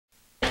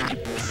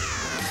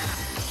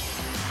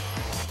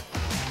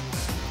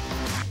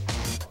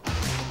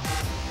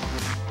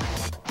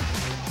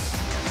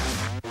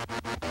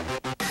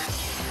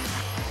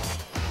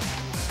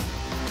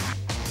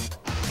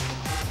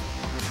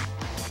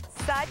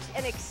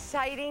an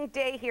exciting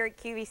day here at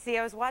QVC.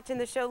 I was watching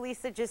the show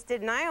Lisa just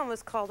did, and I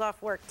almost called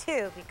off work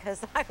too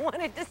because I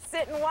wanted to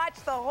sit and watch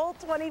the whole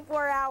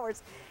 24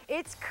 hours.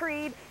 It's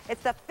Creede.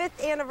 It's the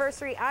 5th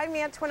anniversary. I'm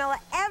Antonella.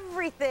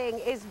 Everything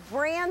is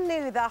brand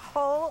new the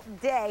whole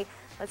day.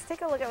 Let's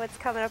take a look at what's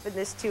coming up in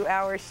this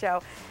 2-hour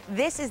show.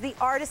 This is the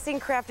artisan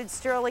crafted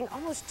sterling,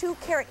 almost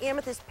 2-carat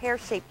amethyst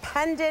pear-shaped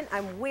pendant.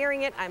 I'm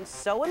wearing it. I'm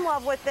so in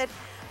love with it.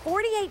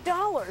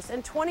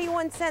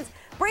 $48.21.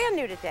 Brand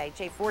new today,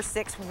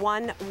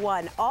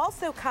 J4611.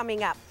 Also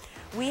coming up,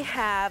 we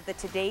have the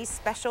today's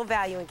special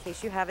value in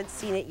case you haven't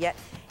seen it yet.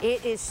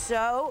 It is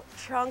so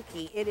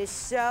chunky. It is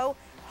so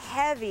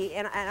heavy,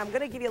 and I'm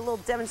going to give you a little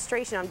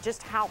demonstration on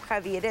just how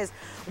heavy it is.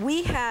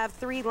 We have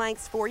 3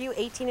 lengths for you,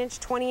 18-inch,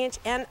 20-inch,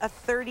 and a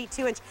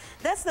 32-inch.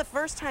 That's the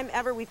first time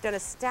ever we've done a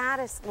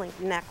status link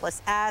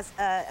necklace as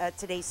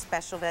today's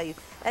special value.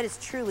 That is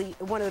truly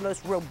one of the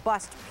most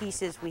robust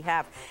pieces we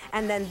have.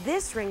 And then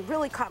this ring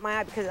really caught my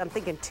eye because I'm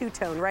thinking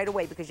two-tone right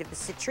away, because you have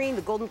the citrine,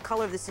 the golden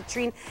color of the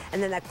citrine,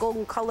 and then that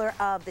golden color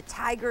of the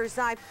tiger's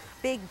eye.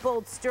 Big,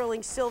 bold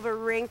sterling silver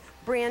ring,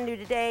 brand new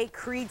today.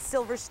 Creede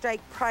silver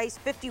strike price,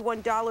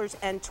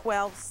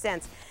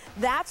 $51.12.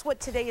 That's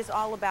what today is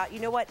all about. You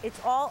know what? It's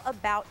all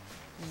about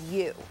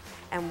you.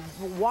 And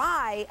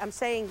why I'm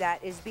saying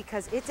that is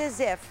because it's as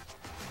if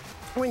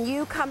when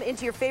you come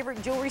into your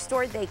favorite jewelry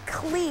store, they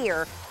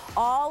clear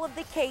all of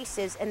the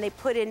cases and they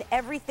put in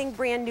everything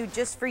brand new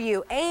just for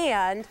you.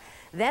 And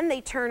then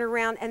they turn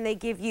around and they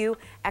give you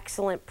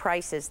excellent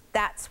prices.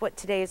 That's what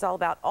today is all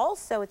about.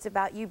 Also, it's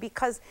about you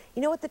because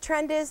you know what the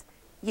trend is?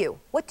 You.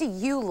 What do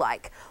you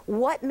like?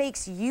 What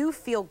makes you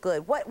feel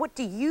good? What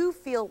do you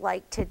feel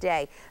like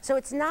today? So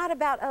it's not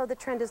about, oh, the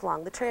trend is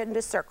long, the trend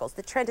is circles,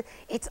 the trend,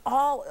 it's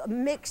all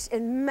mix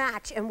and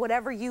match and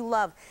whatever you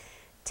love.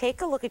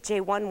 Take a look at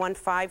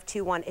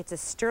J11521. It's a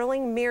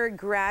sterling mirrored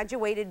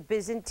graduated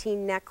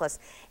Byzantine necklace.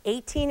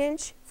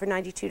 18-inch for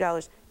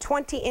 $92,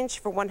 20-inch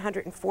for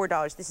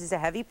 $104. This is a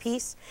heavy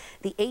piece.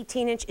 The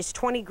 18-inch is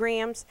 20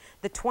 grams.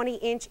 The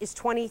 20-inch is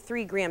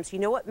 23 grams. You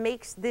know what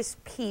makes this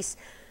piece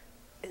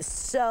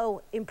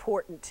so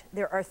important?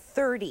 There are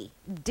 30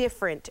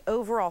 different,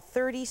 overall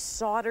 30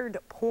 soldered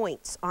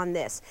points on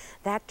this.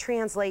 That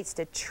translates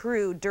to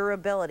true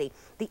durability.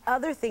 The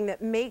other thing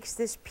that makes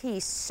this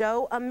piece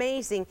so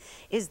amazing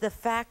is the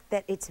fact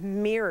that it's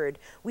mirrored.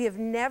 We have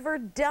never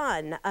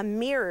done a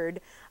mirrored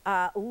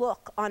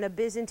look on a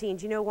Byzantine.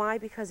 Do you know why?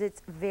 Because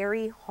it's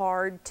very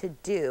hard to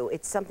do.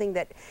 It's something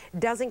that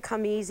doesn't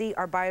come easy.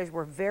 Our buyers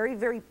were very,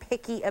 very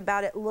picky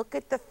about it. Look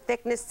at the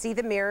thickness. See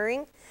the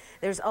mirroring?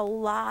 There's a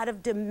lot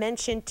of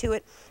dimension to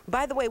it.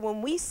 By the way,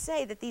 when we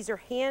say that these are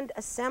hand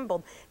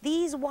assembled,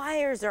 these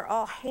wires are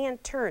all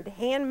hand turned,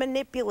 hand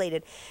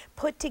manipulated,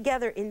 put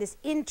together in this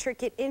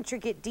intricate,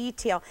 intricate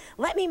detail.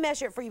 Let me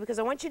measure it for you because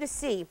I want you to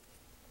see.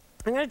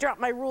 I'm going to drop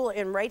my ruler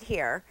in right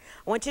here.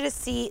 I want you to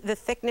see the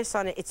thickness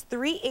on it. It's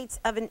 3/8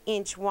 of an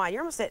inch wide.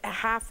 You're almost at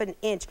 1/2 an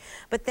inch.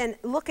 But then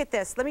look at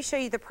this. Let me show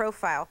you the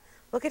profile.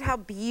 Look at how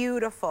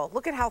beautiful.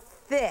 Look at how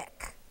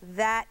thick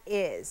that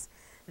is.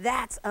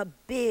 That's a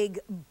big,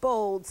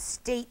 bold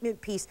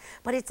statement piece,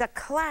 but it's a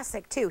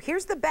classic too.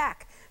 Here's the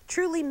back,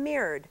 truly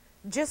mirrored,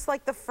 just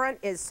like the front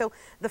is. So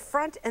the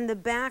front and the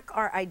back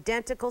are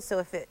identical. So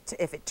if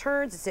it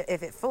turns,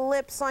 if it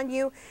flips on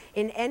you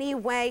in any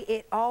way,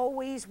 it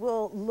always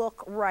will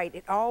look right.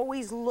 It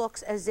always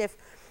looks as if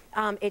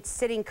it's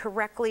sitting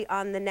correctly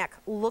on the neck.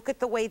 Look at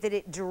the way that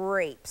it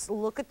drapes.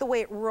 Look at the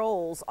way it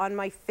rolls on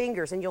my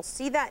fingers. And you'll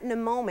see that in a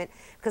moment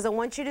because I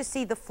want you to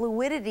see the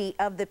fluidity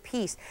of the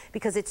piece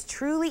because it's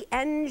truly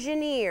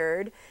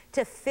engineered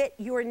to fit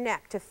your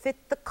neck, to fit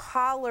the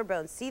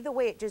collarbone. See the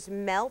way it just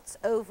melts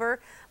over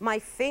my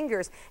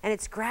fingers and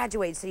it's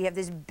graduated. So you have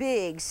this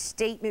big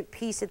statement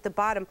piece at the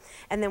bottom.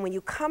 And then when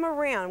you come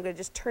around, I'm going to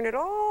just turn it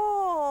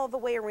all the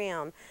way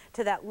around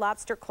to that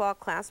lobster claw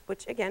clasp,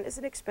 which again is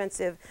an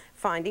expensive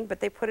finding, but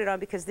they put it on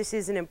because this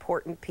is an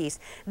important piece.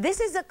 This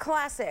is a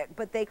classic,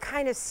 but they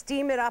kind of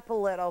steam it up a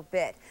little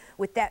bit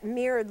with that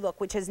mirrored look,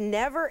 which has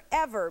never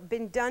ever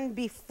been done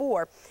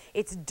before.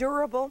 It's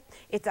durable.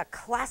 It's a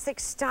classic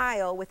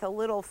style with a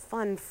little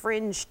fun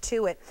fringe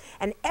to it.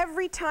 And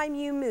every time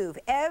you move,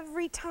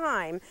 every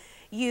time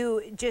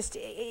you just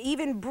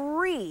even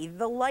breathe,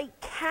 the light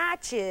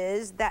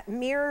catches that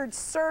mirrored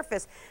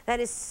surface.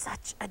 That is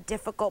such a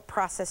difficult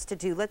process to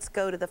do. Let's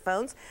go to the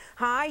phones.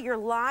 Hi, you're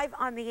live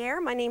on the air.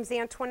 My name's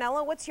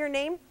Antonella. What's your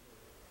name?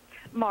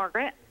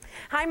 Margaret.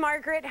 Hi,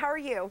 Margaret. How are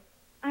you?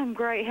 I'm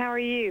great. How are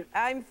you?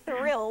 I'm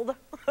thrilled.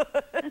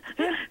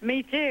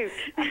 Me too.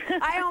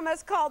 I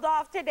almost called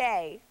off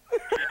today.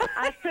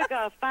 I took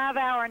a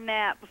 5-hour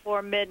nap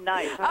before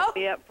midnight, so I'll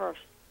be up first.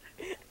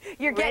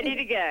 You're ready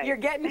to go. You're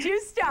getting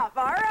juiced up,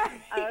 all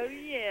right. Oh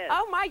yes.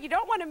 Oh my, you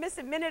don't want to miss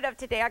a minute of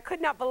today. I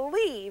could not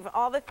believe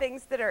all the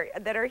things that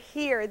are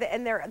here,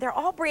 and they're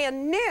all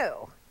brand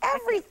new.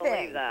 Everything. I can't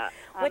believe that.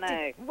 I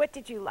know. What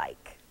did you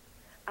like?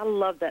 I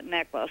love that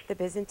necklace. The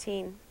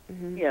Byzantine.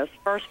 Mm-hmm. Yes,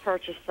 first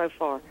purchase so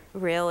far.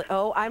 Really?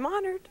 Oh, I'm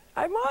honored.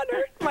 I'm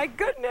honored. My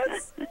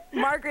goodness.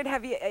 Margaret,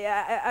 have you?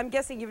 I'm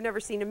guessing you've never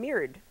seen a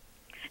mirrored.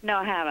 No,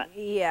 I haven't.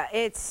 Yeah,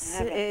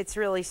 it's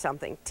really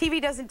something.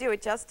 TV doesn't do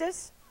it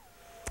justice.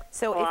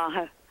 So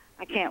Well,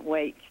 I can't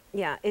wait.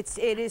 yeah, it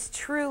is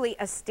truly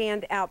a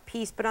standout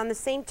piece, but on the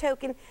same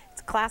token,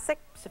 it's classic,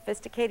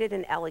 sophisticated,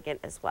 and elegant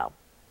as well.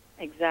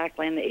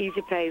 Exactly, and the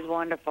easy pay is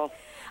wonderful. Geez,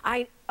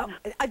 I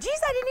didn't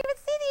even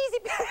see the easy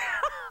pay.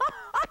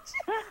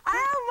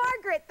 Oh,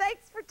 Margaret,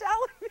 thanks for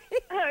telling me.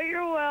 Oh,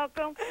 you're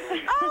welcome.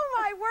 Oh,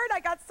 my word, I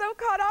got so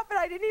caught up and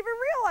I didn't even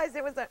realize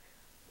it was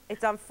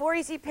it's on 4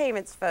 easy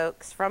payments,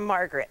 folks, from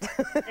Margaret.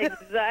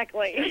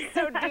 Exactly.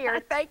 So dear,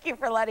 thank you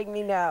for letting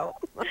me know.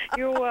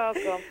 You're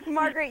welcome.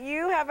 Margaret,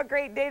 you have a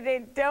great day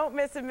today. Don't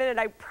miss a minute.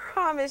 I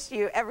promise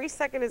you, every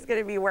second is going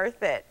to be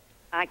worth it.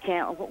 I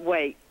can't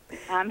wait.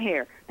 I'm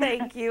here.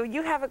 Thank you.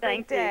 You have a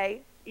great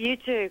day. You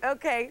too.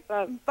 Okay.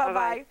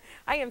 Bye-bye.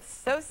 I am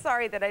so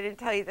sorry that I didn't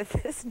tell you that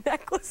this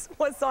necklace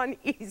was on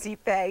Easy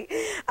Pay.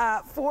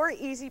 4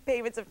 easy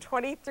payments of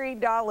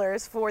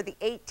 $23 for the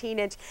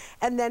 18-inch,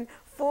 and then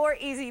 4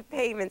 easy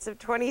payments of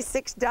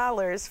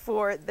 $26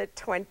 for the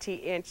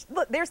 20-inch.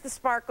 Look, there's the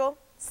sparkle.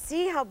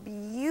 See how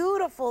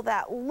beautiful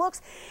that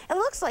looks. It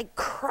looks like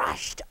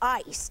crushed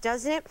ice,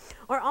 doesn't it?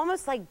 Or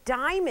almost like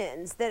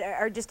diamonds that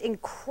are just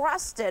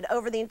encrusted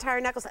over the entire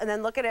necklace. And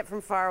then look at it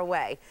from far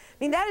away. I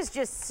mean, that is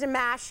just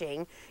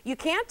smashing. You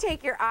can't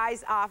take your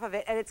eyes off of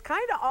it, and it's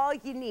kind of all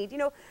you need. You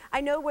know,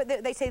 I know what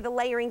they say the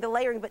layering,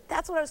 but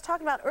that's what I was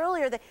talking about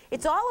earlier, that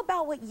it's all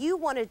about what you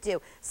want to do.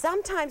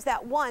 Sometimes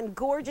that one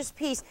gorgeous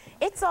piece,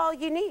 it's all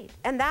you need.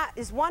 And that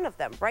is one of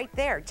them right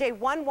there.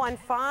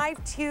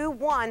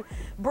 J11521,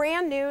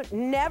 brand new,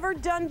 never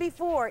done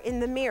before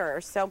in the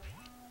mirror. So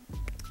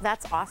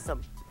that's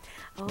awesome.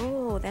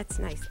 Oh, that's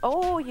nice.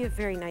 Oh, you're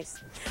very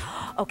nice.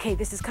 Okay,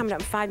 this is coming up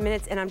in 5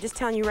 minutes, and I'm just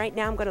telling you right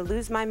now, I'm going to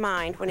lose my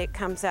mind when it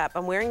comes up.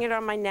 I'm wearing it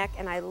on my neck,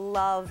 and I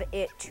love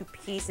it to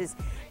pieces.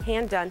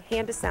 Hand done,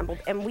 hand assembled.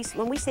 And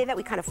when we say that,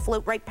 we kind of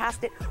float right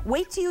past it.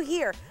 Wait till you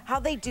hear how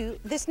they do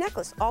this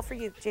necklace. All for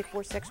you,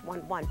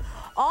 J4611.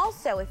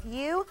 Also, if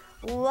you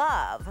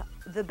love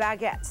the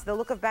baguettes, the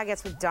look of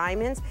baguettes with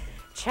diamonds,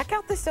 check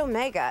out this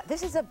Omega.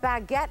 This is a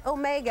baguette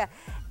Omega.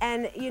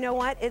 And you know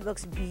what? It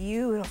looks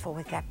beautiful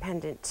with that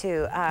pendant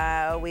too.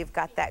 We've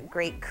got that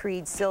great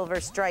Creede silver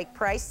strike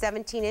price.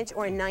 17-inch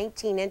or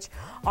 19-inch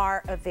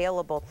are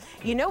available.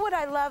 You know what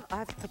I love? I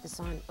have to put this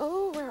on.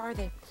 Oh, where are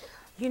they?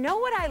 You know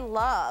what I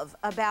love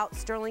about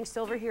sterling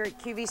silver here at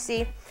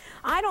QVC?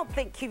 I don't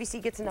think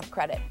QVC gets enough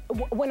credit.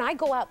 When I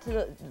go out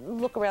to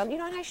look around, you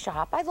know, and I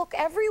shop, I look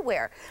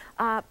everywhere.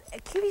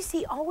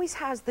 QVC always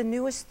has the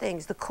newest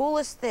things, the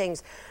coolest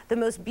things, the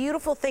most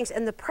beautiful things,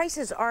 and the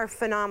prices are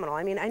phenomenal.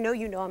 I mean, I know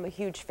you know I'm a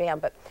huge fan,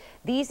 but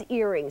these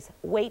earrings,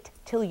 wait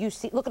till you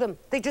see, look at them.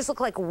 They just look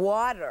like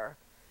water,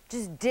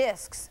 just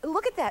discs.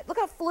 Look at that, look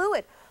how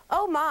fluid.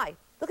 Oh my,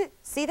 look at,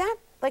 see that?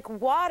 Like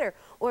water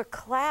or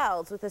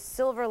clouds with a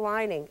silver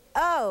lining.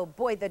 Oh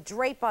boy, the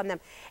drape on them.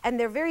 And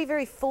they're very,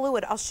 very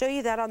fluid. I'll show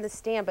you that on the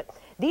stand, but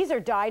these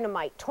are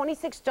dynamite,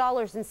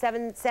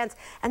 $26.07.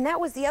 And that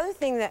was the other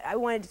thing that I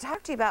wanted to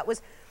talk to you about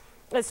was,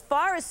 as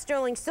far as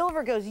sterling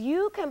silver goes,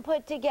 you can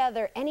put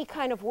together any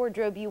kind of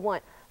wardrobe you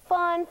want.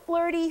 Fun,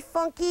 flirty,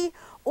 funky,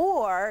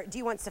 or do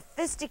you want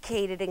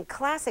sophisticated and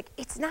classic?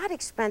 It's not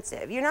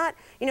expensive. You're not,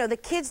 you know, the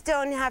kids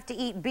don't have to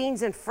eat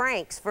beans and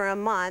franks for a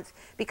month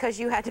because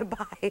you had to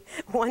buy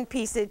one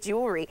piece of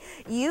jewelry.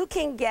 You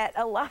can get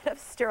a lot of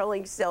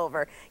sterling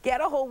silver,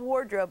 get a whole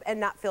wardrobe, and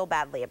not feel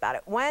badly about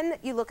it. When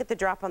you look at the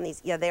drop on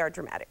these, yeah, they are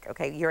dramatic,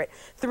 okay? You're at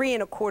 3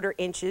 1/4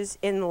 inches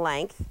in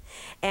length,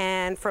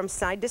 and from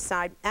side to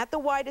side, at the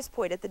widest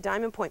point, at the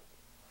diamond point,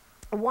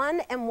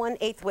 1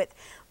 1/8 width.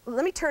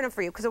 Let me turn them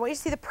for you because I want you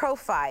to see the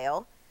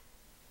profile.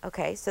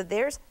 Okay, so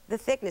there's the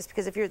thickness,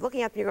 because if you're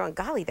looking at them, you're going,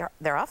 golly,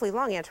 they're awfully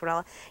long,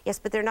 Antonella. Yes,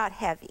 but they're not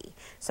heavy.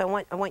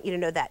 So I want you to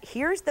know that.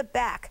 Here's the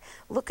back.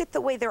 Look at the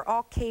way they're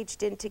all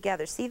caged in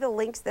together. See the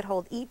links that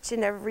hold each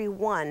and every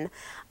one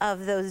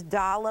of those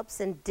dollops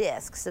and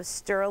discs of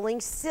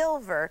sterling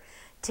silver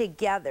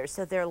together.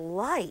 So they're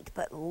light,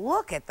 but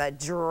look at the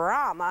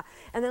drama.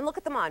 And then look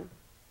at them on.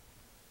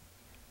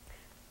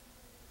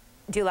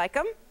 Do you like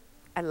them?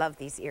 I love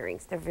these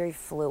earrings. They're very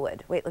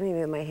fluid. Wait, let me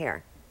move my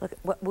hair. Look,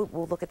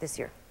 we'll look at this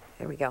here.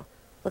 There we go.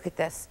 Look at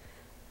this.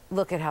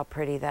 Look at how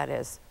pretty that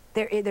is.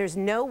 There's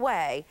no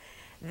way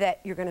that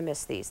you're going to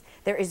miss these.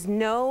 There is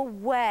no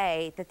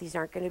way that these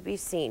aren't going to be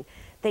seen.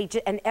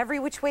 And every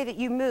which way that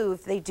you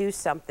move, they do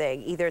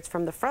something. Either it's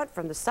from the front,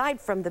 from the side,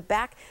 from the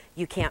back.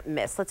 You can't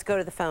miss. Let's go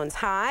to the phones.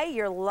 Hi,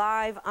 you're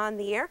live on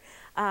the air.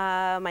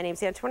 My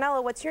name's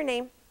Antonella. What's your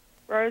name?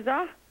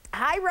 Rosa.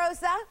 Hi,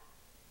 Rosa.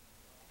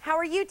 How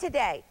are you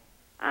today?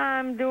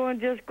 I'm doing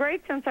just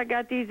great since I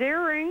got these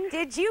earrings.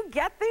 Did you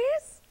get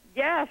these?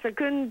 Yes, I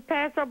couldn't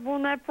pass up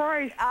on that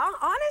price.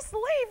 Honestly,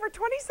 for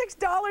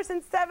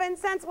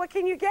 $26.07, what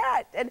can you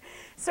get? And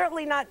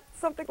certainly not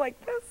something like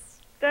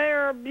this.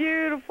 They're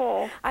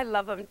beautiful. I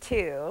love them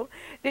too.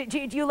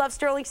 Do you love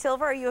sterling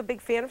silver? Are you a big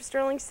fan of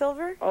sterling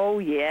silver? Oh,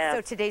 yeah.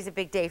 So today's a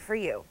big day for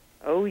you.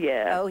 Oh,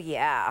 yeah. Oh,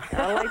 yeah.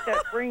 I like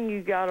that ring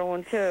you got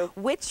on, too.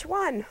 Which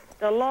one?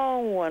 The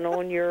long one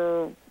on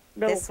your...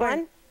 This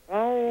one?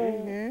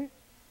 Oh.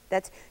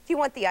 Do you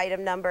want the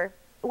item number?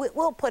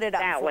 We'll put it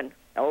up. That one.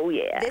 Oh,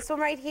 yeah. This one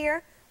right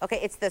here? Okay,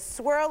 it's the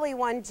swirly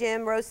one,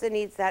 Jim. Rosa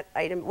needs that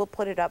item. We'll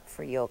put it up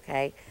for you,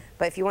 okay?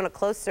 But if you want a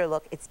closer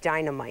look, it's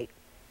dynamite.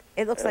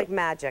 It looks like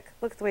magic.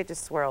 Look at the way it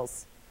just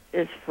swirls.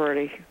 It's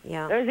pretty.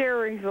 Yeah. Those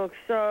earrings look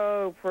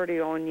so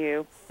pretty on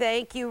you.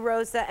 Thank you,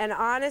 Rosa. And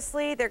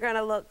honestly, they're going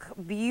to look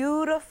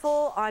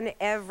beautiful on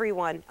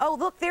everyone. Oh,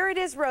 look, there it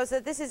is, Rosa.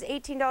 This is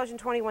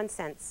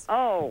 $18.21.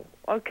 Oh,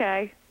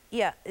 okay.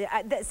 Yeah.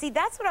 See,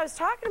 that's what I was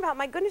talking about.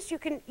 My goodness, you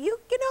can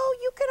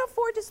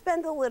afford to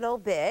spend a little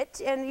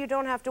bit, and you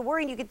don't have to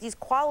worry. And you get these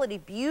quality,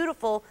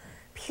 beautiful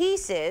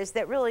pieces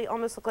that really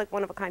almost look like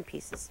one-of-a-kind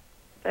pieces.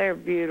 They're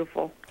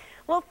beautiful.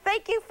 Well,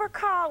 thank you for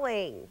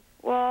calling.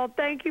 Well,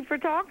 thank you for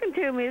talking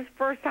to me. It's the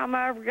first time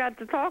I ever got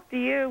to talk to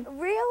you.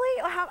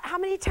 Really? How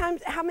many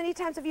times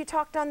have you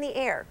talked on the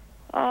air?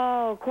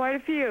 Oh, quite a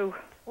few.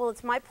 Well,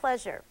 it's my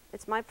pleasure.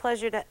 It's my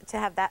pleasure to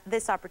have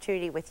this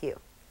opportunity with you.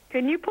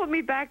 Can you put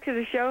me back to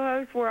the show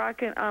host where I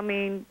can,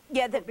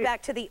 Yeah,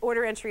 back to the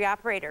order entry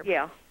operator.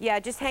 Yeah. Yeah,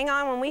 just hang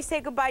on. When we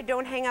say goodbye,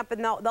 don't hang up,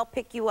 and they'll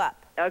pick you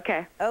up.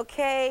 Okay.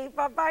 Okay.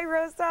 Bye-bye,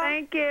 Rosa.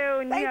 Thank you,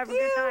 and you have a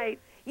good night.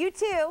 You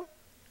too.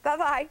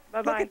 Bye-bye.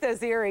 Bye-bye. Look at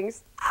those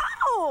earrings.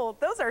 Oh,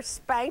 those are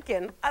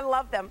spanking. I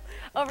love them.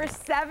 Over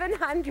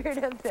 700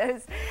 of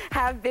those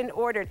have been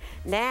ordered.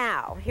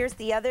 Now, here's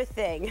the other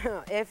thing.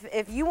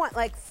 If you want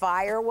like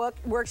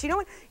fireworks, you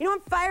know when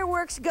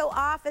fireworks go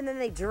off and then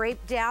they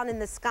drape down in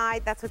the sky?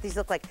 That's what these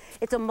look like.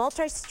 It's a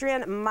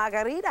multi-strand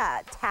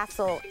margarita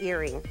tassel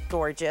earring.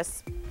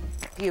 Gorgeous.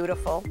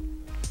 Beautiful.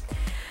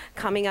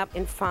 Coming up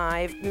in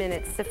 5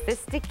 minutes,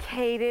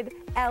 sophisticated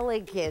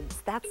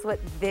elegance. That's what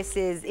this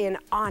is in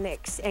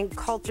onyx and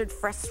cultured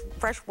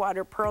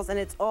freshwater pearls, and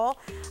it's all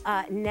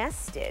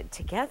nested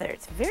together.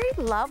 It's very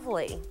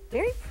lovely,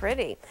 very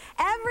pretty.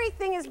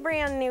 Everything is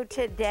brand new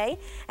today,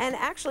 and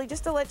actually,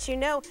 just to let you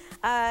know,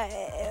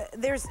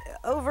 there's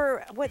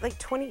over, like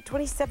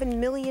 $27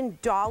 million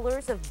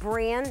of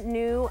brand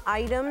new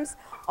items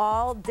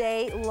all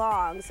day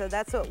long, so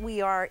that's what we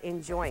are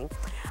enjoying.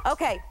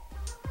 Okay.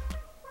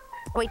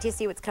 Wait till you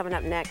see what's coming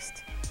up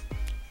next.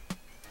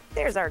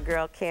 There's our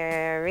girl,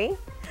 Kerri.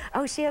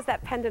 Oh, she has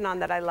that pendant on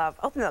that I love.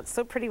 Oh, that's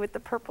so pretty with the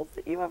purples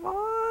that you have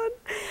on.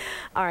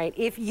 All right,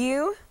 if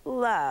you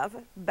love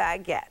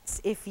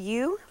baguettes, if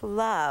you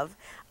love,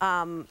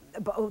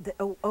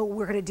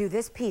 we're gonna do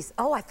this piece.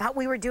 Oh, I thought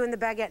we were doing the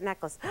baguette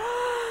necklace.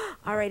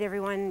 All right,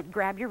 everyone,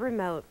 grab your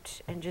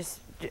remote and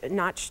just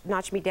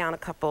notch me down a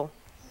couple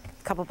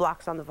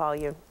blocks on the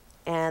volume.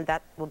 And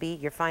that will be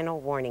your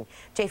final warning.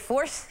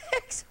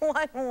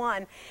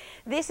 J4611.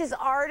 This is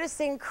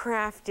artisan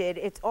crafted.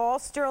 It's all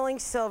sterling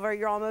silver.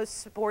 You're almost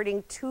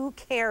sporting 2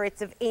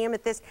 carats of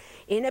amethyst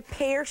in a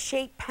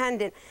pear-shaped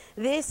pendant.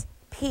 This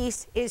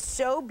piece is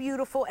so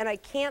beautiful, and I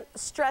can't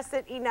stress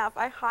it enough.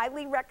 I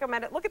highly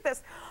recommend it. Look at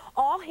this,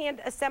 all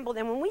hand assembled.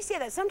 And when we say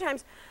that,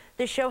 sometimes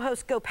the show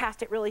hosts go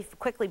past it really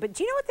quickly, but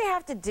do you know what they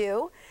have to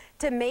do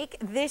to make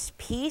this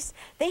piece?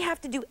 They have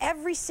to do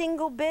every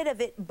single bit of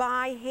it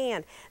by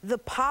hand. The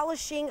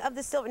polishing of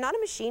the silver, not a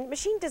machine.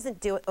 Machine doesn't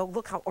do it. Oh,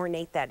 look how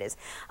ornate that is.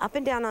 Up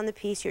and down on the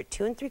piece, you're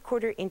 2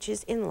 3/4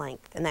 inches in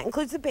length, and that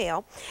includes the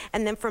bail.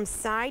 And then from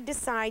side to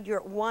side, you're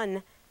at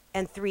 1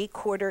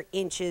 3/4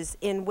 inches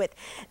in width.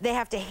 They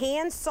have to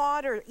hand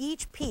solder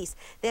each piece.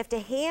 They have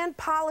to hand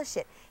polish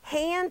it,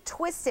 hand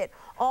twist it.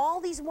 All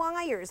these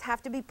wires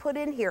have to be put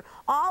in here.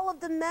 All of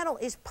the metal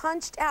is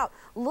punched out.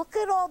 Look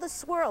at all the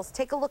swirls.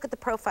 Take a look at the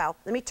profile.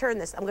 Let me turn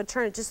this. I'm going to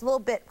turn it just a little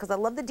bit because I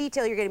love the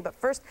detail you're getting. But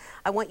first,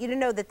 I want you to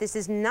know that this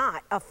is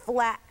not a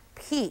flat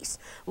piece.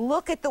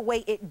 Look at the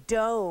way it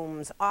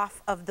domes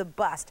off of the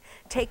bust.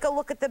 Take a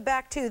look at the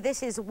back too.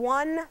 This is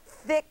one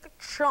thick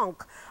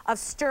chunk of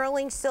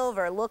sterling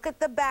silver. Look at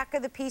the back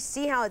of the piece.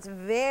 See how it's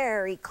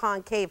very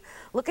concave.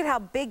 Look at how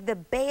big the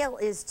bail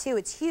is too.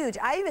 It's huge.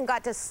 I even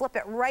got to slip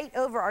it right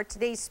over our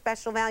today's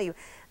special value.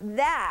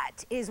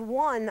 That is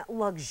one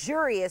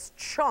luxurious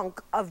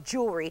chunk of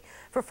jewelry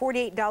for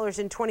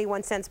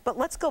 $48.21. But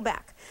let's go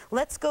back.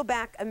 Let's go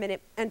back a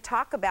minute and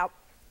talk about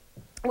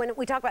when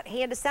we talk about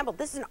hand assembled.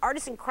 This is an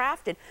artisan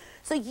crafted.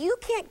 So you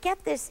can't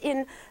get this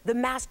in the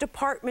mass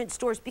department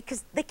stores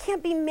because they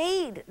can't be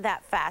made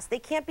that fast. They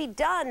can't be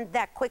done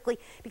that quickly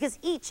because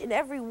each and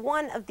every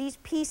one of these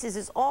pieces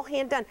is all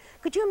hand done.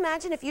 Could you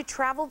imagine if you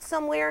traveled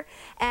somewhere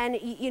and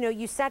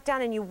you sat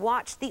down and you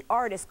watched the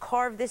artist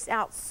carve this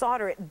out,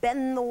 solder it,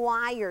 bend the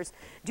wires,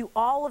 do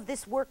all of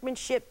this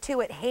workmanship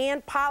to it,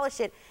 hand polish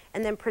it,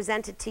 and then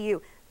present it to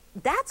you?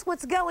 That's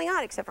what's going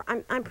on, except for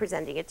I'm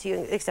presenting it to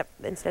you, except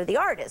instead of the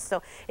artist.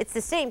 So it's the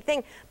same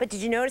thing. But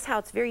did you notice how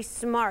it's very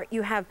smart?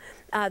 You have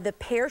the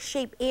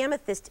pear-shaped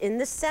amethyst in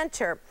the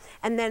center,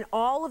 and then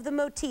all of the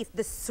motif,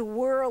 the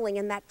swirling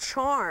and that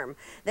charm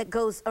that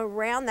goes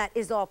around that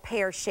is all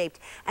pear-shaped.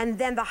 And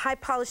then the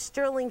high-polished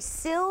sterling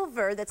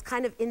silver that's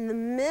kind of in the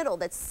middle,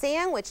 that's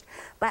sandwiched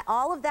by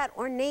all of that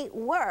ornate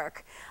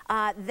work,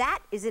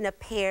 that is in a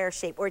pear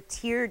shape or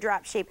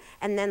teardrop shape.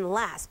 And then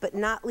last but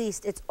not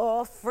least, it's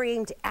all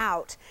framed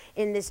out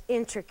in this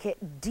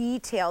intricate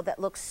detail that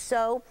looks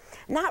so,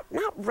 not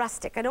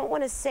rustic, I don't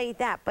want to say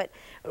that, but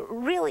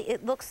really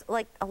it looks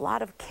like a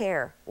lot of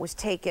care was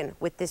taken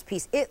with this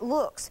piece. It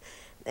looks,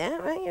 you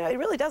know, it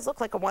really does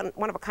look like a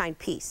one-of-a-kind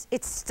piece.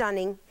 It's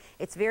stunning.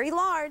 It's very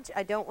large.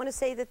 I don't want to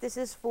say that this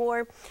is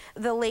for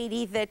the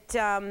lady that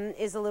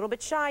is a little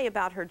bit shy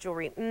about her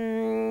jewelry.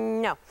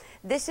 No,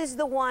 this is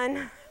the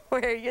one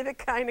where you're the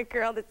kind of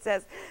girl that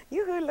says,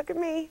 "Yoo-hoo, look at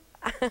me,"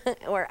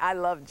 or "I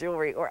love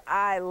jewelry," or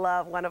 "I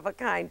love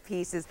one-of-a-kind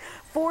pieces."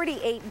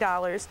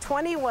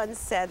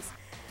 $48.21.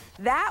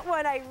 That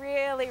one I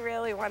really,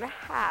 really want to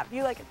have.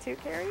 You like it too,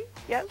 Kerri?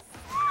 Yes?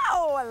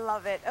 Oh, I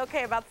love it.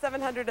 Okay, about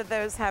 700 of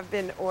those have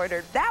been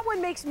ordered. That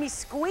one makes me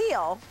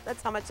squeal.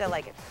 That's how much I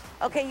like it.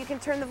 Okay, you can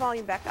turn the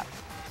volume back up.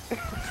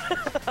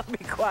 I'll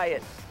be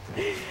quiet.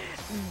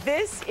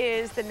 This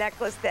is the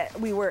necklace that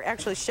we were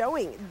actually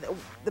showing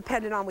the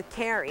pendant on with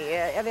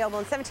Kerri, available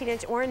in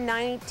 17-inch or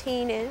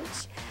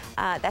 19-inch.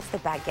 That's the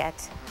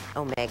Baguette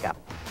Omega.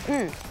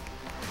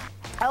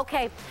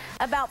 Okay,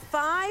 about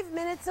 5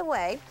 minutes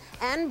away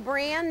and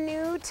brand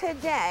new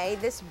today,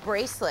 this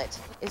bracelet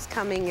is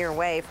coming your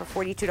way for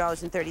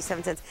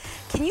 $42.37.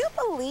 Can you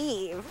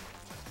believe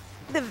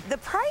the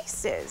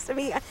prices? I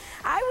mean,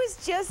 I was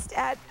just,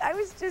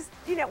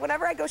 you know,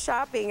 whenever I go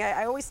shopping,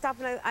 I always stop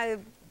and I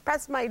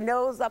press my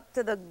nose up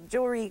to the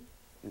jewelry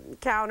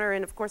counter,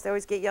 and of course I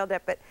always get yelled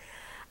at,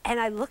 and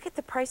I look at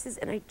the prices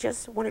and I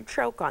just want to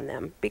choke on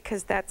them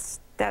because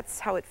that's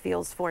how it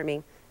feels for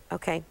me.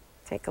 Okay,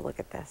 take a look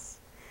at this.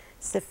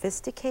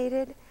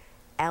 Sophisticated,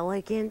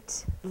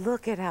 elegant,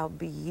 look at how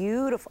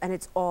beautiful, and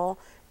it's all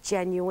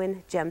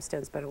genuine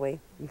gemstones, by the way.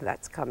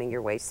 That's coming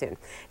your way soon.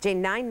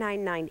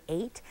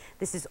 J9998,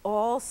 this is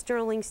all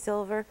sterling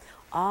silver,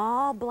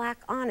 all black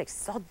onyx.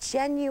 It's all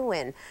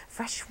genuine,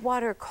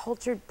 freshwater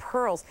cultured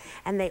pearls,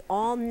 and they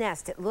all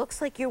nest. It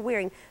looks like you're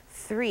wearing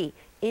 3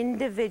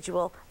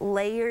 individual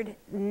layered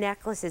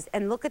necklaces.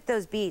 And look at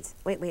those beads.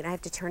 Wait, I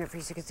have to turn it for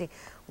you so you can see.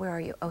 Where are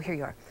you? Oh, here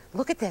you are.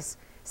 Look at this.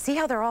 See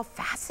how they're all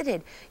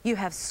faceted? You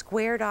have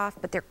squared off,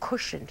 but they're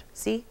cushioned.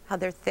 See how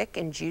they're thick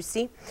and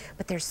juicy,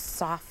 but they're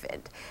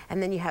softened.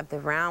 And then you have the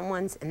round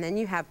ones, and then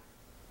you have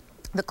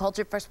the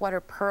cultured freshwater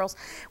pearls,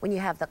 when you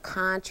have the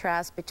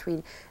contrast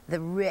between the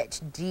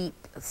rich, deep,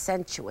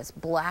 sensuous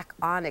black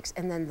onyx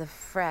and then the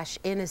fresh,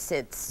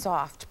 innocent,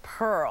 soft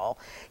pearl.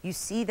 You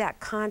see that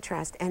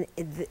contrast, and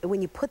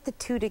when you put the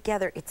two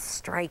together, it's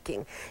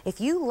striking. If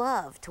you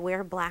love to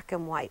wear black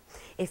and white,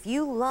 if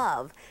you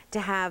love to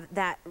have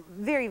that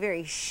very,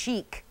 very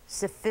chic,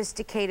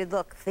 sophisticated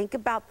look, think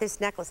about this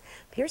necklace.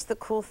 Here's the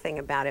cool thing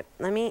about it.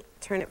 Let me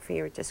turn it for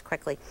you just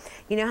quickly.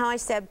 You know how I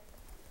said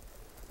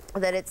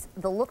that it's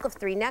the look of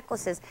 3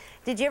 necklaces?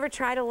 Did you ever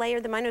try to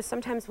layer them? I know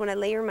sometimes when I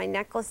layer my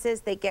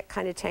necklaces, they get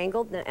kind of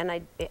tangled, and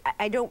I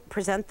don't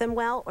present them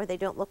well, or they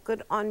don't look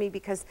good on me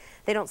because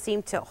they don't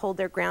seem to hold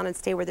their ground and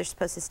stay where they're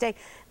supposed to stay.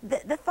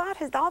 The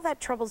thought is all that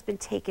trouble's been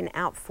taken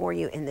out for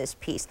you in this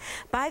piece.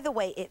 By the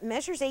way, it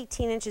measures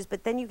 18 inches,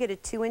 but then you get a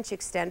 2-inch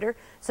extender,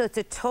 so it's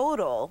a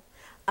total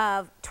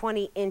of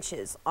 20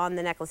 inches on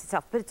the necklace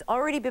itself, but it's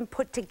already been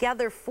put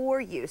together for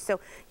you, so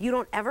you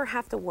don't ever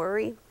have to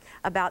worry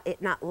about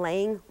it not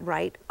laying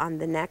right on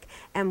the neck.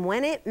 And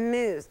when it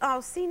moves,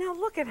 oh, see, now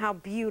look at how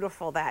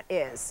beautiful that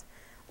is.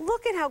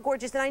 Look at how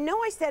gorgeous. And I know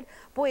I said,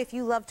 boy, if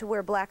you love to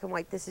wear black and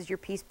white, this is your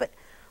piece, but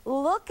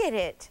look at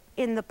it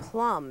in the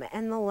plum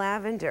and the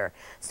lavender.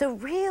 So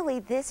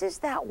really, this is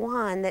that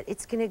one that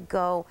it's going to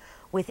go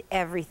with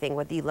everything,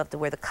 whether you love to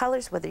wear the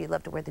colors, whether you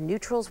love to wear the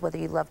neutrals, whether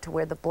you love to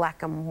wear the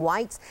black and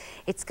whites,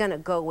 it's going to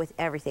go with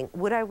everything.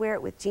 Would I wear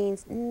it with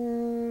jeans?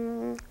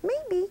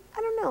 Maybe.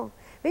 I don't know.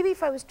 Maybe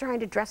if I was trying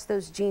to dress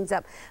those jeans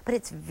up, but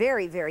it's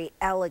very, very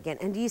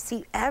elegant. And do you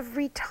see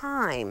every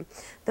time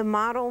the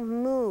model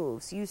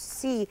moves, you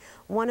see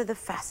one of the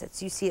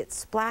facets, you see it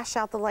splash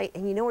out the light,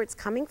 and you know where it's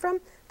coming from?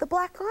 The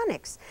black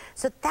onyx.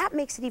 So that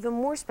makes it even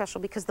more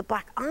special because the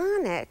black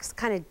onyx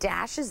kind of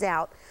dashes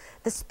out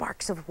the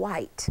sparks of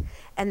white,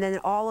 and then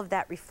all of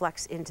that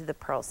reflects into the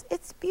pearls.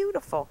 It's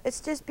beautiful.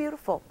 It's just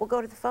beautiful. We'll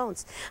go to the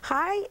phones.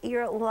 Hi,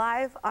 you're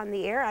live on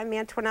the air. I'm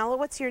Antonella.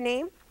 What's your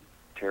name?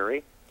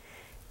 Terry.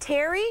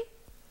 Terry?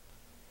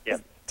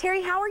 Yes.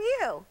 Terry, how are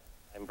you?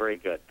 I'm very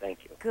good,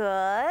 thank you.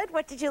 Good.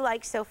 What did you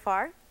like so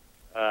far?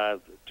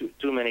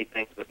 Too many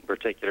things, but in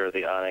particular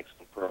the onyx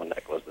and pearl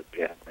necklace that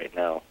we have right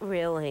now.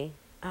 Really?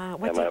 My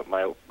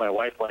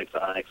wife likes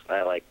onyx, and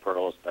I like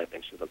pearls, and I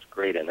think she looks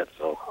great in it.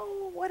 So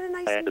oh, what a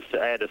nice... I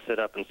had to sit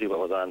up and see what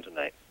was on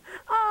tonight.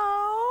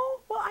 Oh,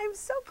 well, I'm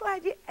so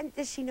glad you... And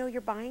does she know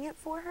you're buying it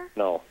for her?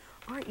 No.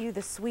 Aren't you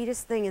the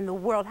sweetest thing in the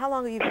world? How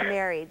long have you been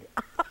married?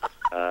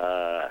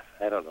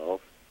 I don't know,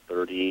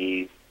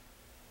 30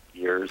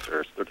 years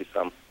or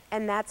 30-some.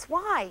 And that's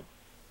why.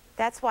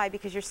 That's why,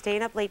 because you're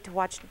staying up late to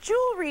watch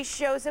jewelry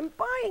shows and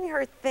buying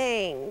her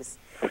things.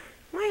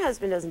 My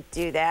husband doesn't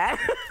do that.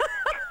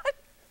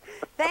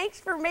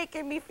 Thanks for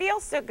making me feel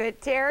so good,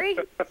 Terry.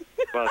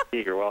 Well,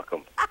 you're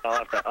welcome.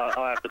 I'll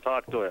have to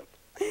talk to him.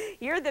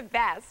 You're the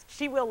best.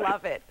 She will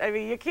love it. I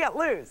mean, you can't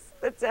lose.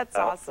 That's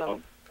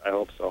awesome. I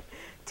hope so.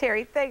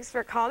 Terry, thanks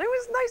for calling. It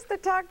was nice to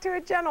talk to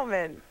a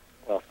gentleman.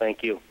 Well,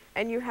 thank you.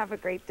 And you have a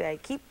great day.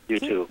 Keep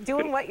too.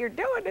 doing what you're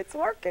doing. It's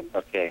working.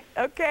 Okay.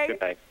 Okay.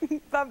 Goodbye.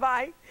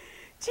 Bye-bye.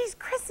 Geez,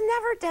 Chris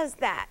never does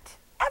that.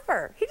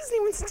 Ever. He doesn't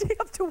even stay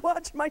up to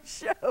watch my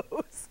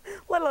shows,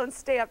 let alone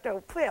stay up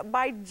to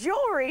buy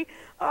jewelry.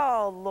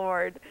 Oh,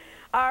 Lord.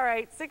 All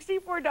right,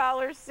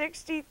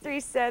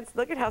 $64.63.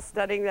 Look at how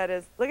stunning that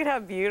is. Look at how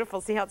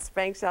beautiful. See how it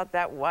spanks out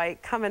that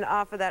white coming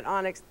off of that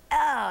onyx. Oh,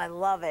 I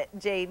love it.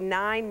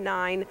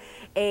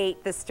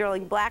 J998, the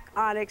sterling black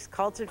onyx,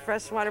 cultured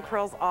freshwater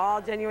pearls,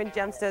 all genuine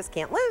gemstones.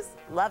 Can't lose.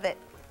 Love it.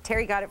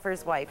 Terry got it for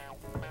his wife.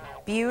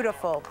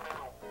 Beautiful.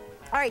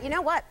 All right, you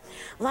know what?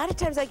 A lot of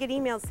times I get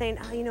emails saying,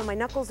 oh, you know, my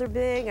knuckles are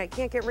big. I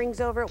can't get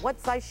rings over it. What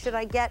size should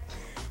I get?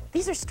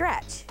 These are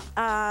stretch.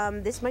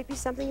 This might be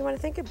something you want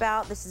to think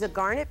about. This is a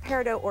garnet,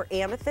 peridot, or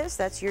amethyst.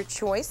 That's your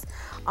choice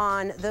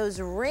on those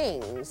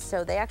rings.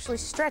 So they actually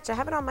stretch. I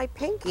have it on my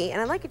pinky,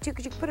 and I like it too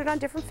because you can put it on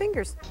different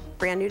fingers.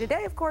 Brand new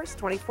today, of course,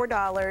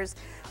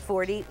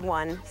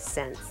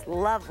 $24.41.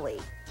 Lovely.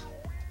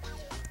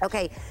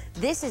 Okay,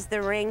 this is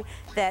the ring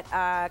that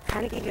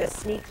kind of gave you a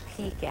sneak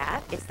peek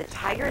at. It's the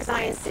Tiger's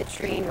Eye and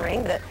Citrine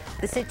ring. The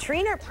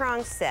Citrine or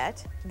prong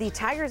set, the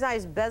Tiger's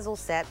Eye's bezel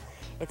set.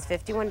 It's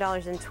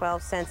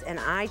 $51.12, and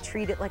I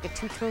treat it like a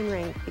two-tone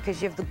ring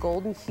because you have the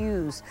golden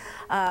hues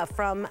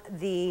from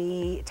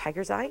the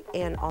Tiger's Eye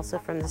and also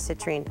from the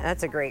Citrine.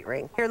 That's a great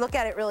ring. Here, look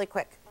at it really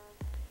quick.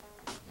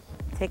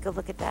 Take a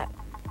look at that.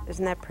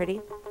 Isn't that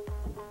pretty?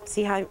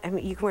 See how, I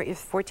mean, you can wear it with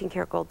 14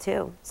 karat gold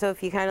too. So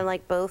if you kind of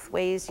like both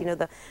ways, you know,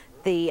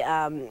 the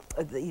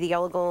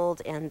yellow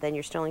gold and then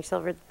your sterling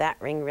silver, that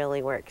ring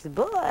really works.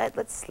 But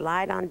let's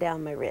slide on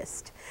down my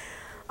wrist.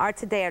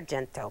 Arte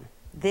d'Argento.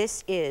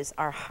 This is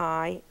our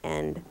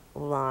high-end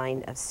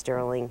line of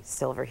sterling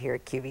silver here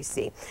at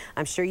QVC.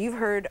 I'm sure you've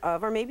heard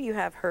of, or maybe you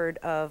have heard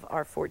of,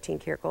 our 14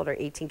 karat gold or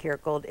 18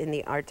 karat gold in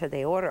the Arte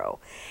d'Oro.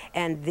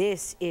 And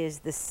this is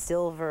the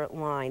silver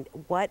line.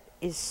 What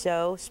is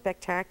so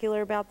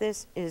spectacular about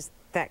this is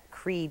that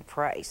Creede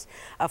price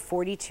of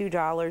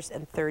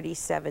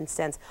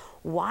 $42.37.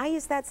 Why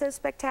is that so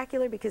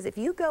spectacular? Because if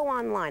you go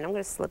online, I'm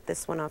going to slip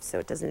this one off so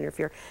it doesn't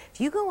interfere. If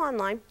you go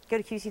online,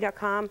 go to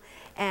QVC.com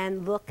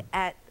and look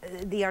at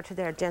the Arte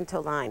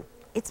d'Argento line.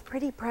 It's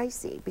pretty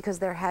pricey because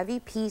they're heavy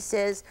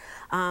pieces.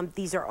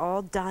 These are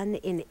all done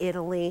in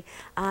Italy.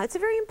 It's a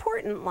very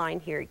important line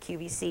here at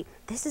QVC.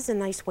 This is a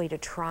nice way to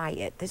try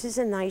it. This is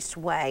a nice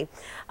way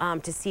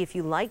to see if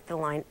you like the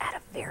line at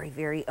a very,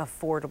 very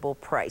affordable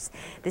price.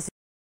 This is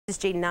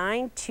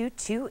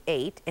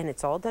J9228, and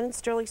it's all done in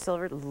sterling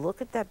silver.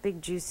 Look at that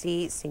big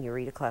juicy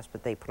senorita clasp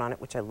that they put on it,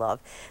 which I love.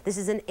 This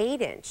is an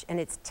 8-inch, and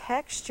it's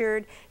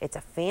textured. It's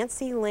a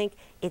fancy link.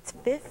 It's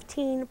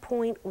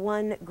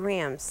 15.1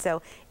 grams,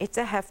 so it's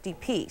a hefty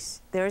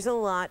piece. There's a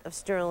lot of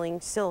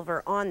sterling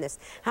silver on this.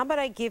 How about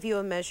I give you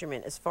a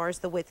measurement as far as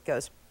the width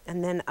goes?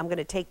 And then I'm going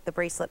to take the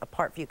bracelet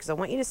apart for you because I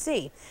want you to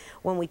see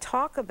when we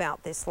talk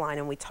about this line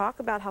and we talk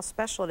about how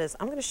special it is,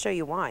 I'm going to show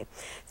you why.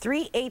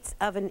 3/8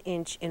 of an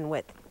inch in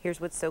width. Here's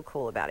what's so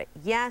cool about it.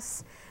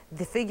 Yes,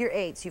 the figure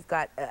eights, you've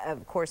got,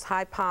 of course,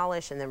 high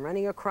polish, and then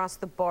running across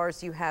the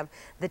bars, you have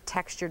the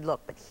textured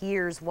look. But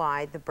here's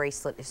why the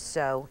bracelet is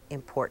so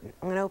important.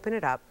 I'm going to open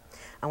it up.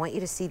 I want you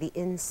to see the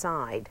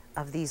inside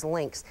of these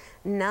links.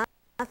 Nothing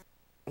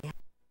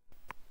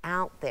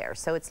out there.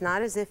 So it's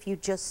not as if you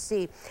just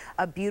see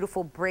a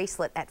beautiful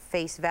bracelet at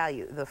face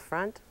value. The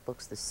front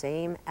looks the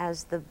same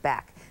as the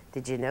back.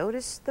 Did you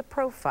notice the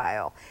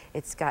profile?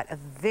 It's got a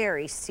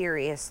very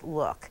serious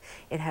look.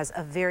 It has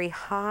a very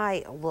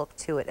high look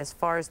to it as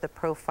far as the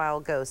profile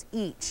goes.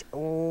 Each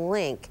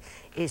link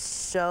is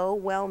so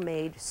well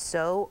made,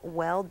 so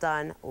well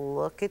done.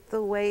 Look at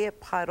the way it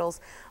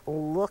puddles.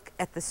 Look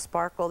at the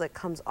sparkle that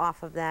comes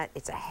off of that.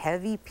 It's a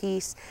heavy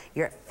piece.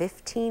 You're at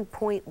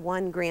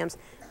 15.1 grams.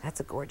 That's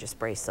a gorgeous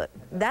bracelet.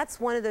 That's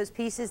one of those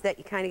pieces that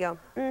you kind of go,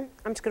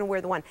 I'm just going to wear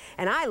the one.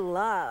 And I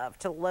love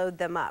to load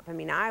them up. I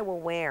mean, I will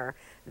wear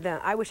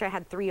I wish I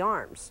had 3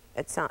 arms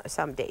at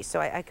some days,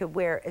 so I could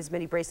wear as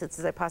many bracelets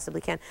as I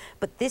possibly can.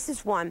 But this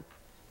is one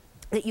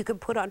that you can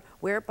put on,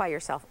 wear it by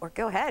yourself, or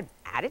go ahead,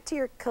 add it to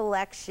your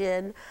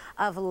collection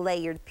of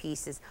layered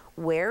pieces.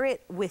 Wear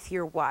it with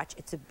your watch.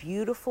 It's a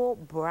beautiful,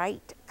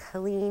 bright,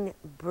 clean,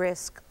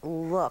 brisk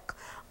look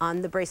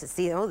on the bracelet.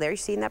 See, oh, there you're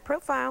seeing that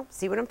profile.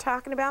 See what I'm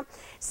talking about?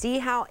 See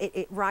how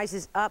it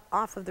rises up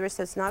off of the wrist,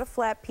 so it's not a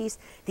flat piece.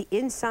 The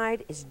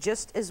inside is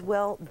just as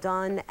well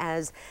done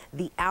as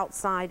the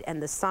outside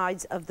and the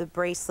sides of the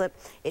bracelet.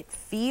 It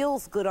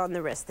feels good on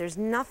the wrist. There's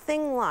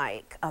nothing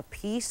like a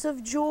piece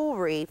of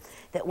jewelry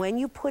that when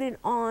you put it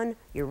on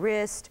your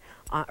wrist,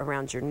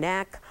 around your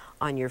neck,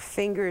 on your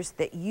fingers,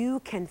 that you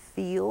can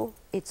feel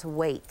its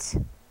weight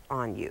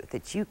on you,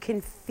 that you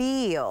can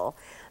feel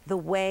the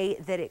way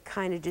that it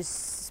kind of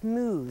just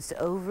smooths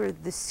over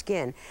the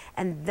skin.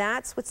 And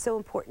that's what's so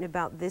important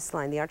about this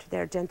line, the Arte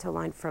d'Argento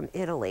line from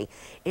Italy,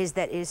 is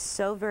that it is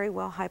so very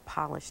well high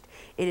polished.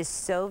 It is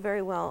so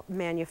very well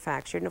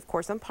manufactured. And of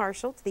course, I'm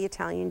partial to the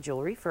Italian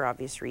jewelry for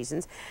obvious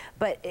reasons,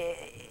 but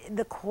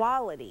the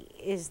quality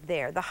is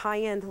there. The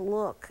high-end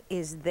look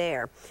is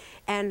there.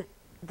 And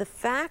the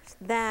fact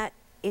that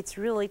it's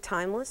really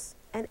timeless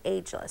and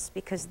ageless,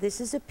 because this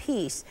is a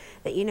piece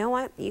that, you know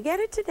what, you get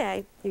it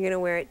today, you're going to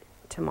wear it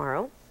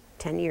tomorrow,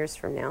 10 years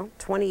from now,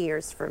 20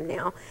 years from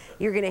now,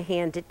 you're going to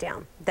hand it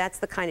down. That's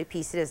the kind of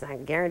piece it is. I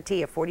can guarantee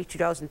you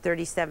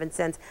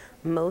 $42.37.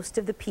 Most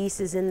of the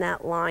pieces in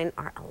that line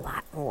are a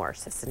lot more,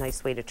 so it's a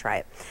nice way to try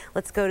it.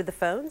 Let's go to the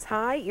phones.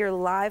 Hi, you're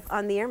live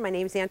on the air. My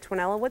name's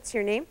Antonella. What's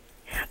your name?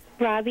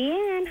 Robbie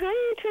Ann.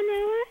 Hi,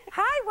 Antonella.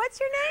 Hi, what's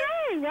your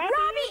name? Hi,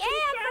 Robbie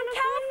Ann from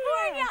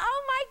California.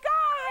 Oh my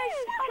gosh,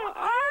 how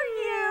are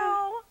you?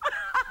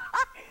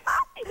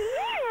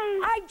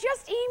 I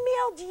just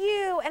emailed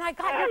you, and I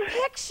got your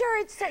picture.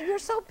 You're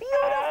so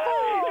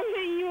beautiful.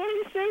 You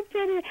are so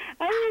pretty.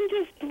 I am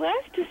just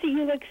blessed to see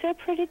you look so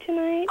pretty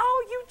tonight.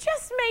 Oh, you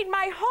just made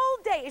my whole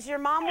day. Is your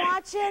mom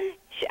watching?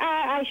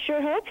 I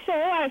sure hope so.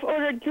 I've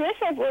ordered this.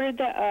 I've ordered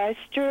the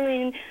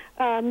sterling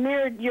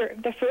mirrored,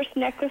 the first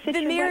necklace that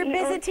the you mirrored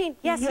Byzantine.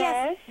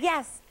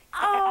 Yes.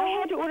 Oh. I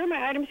had to order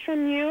my items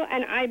from you,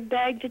 and I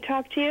begged to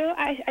talk to you.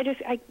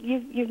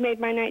 You've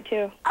made my night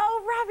too.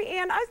 Oh, Robbie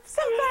Ann, I'm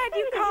so glad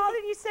you called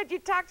and you said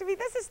you'd talk to me.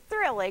 This is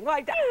thrilling. Well,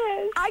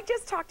 I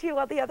just talked to you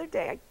the other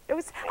day. It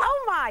was,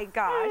 oh my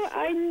gosh. Oh,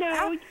 I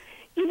know.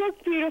 You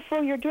look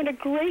beautiful. You're doing a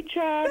great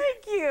job.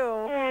 Thank you.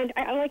 And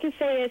all I can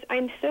say is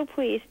I'm so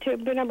pleased to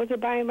have been able to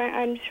buy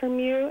my items from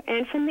you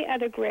and from the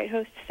other great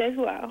hosts as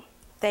well.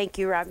 Thank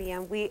you, Robbie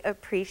Ann. We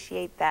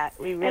appreciate that.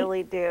 We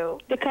really do.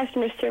 The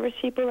customer service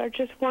people are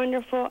just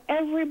wonderful.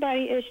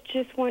 Everybody is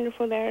just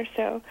wonderful there.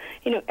 So,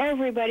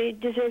 everybody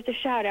deserves a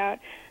shout-out,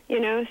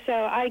 So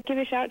I give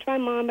a shout-out to my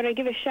mom, but I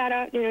give a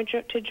shout-out,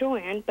 to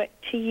Joanne. But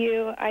to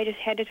you, I just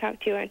had to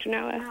talk to you,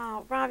 Antonella.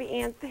 Oh, Robbie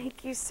Ann,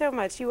 thank you so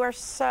much. You are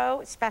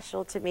so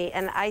special to me,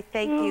 and I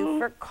thank you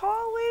for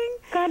calling.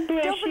 God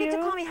bless you. Don't forget to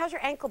call me. How's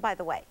your ankle, by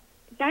the way?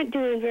 Not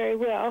doing very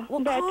well.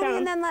 Well, call me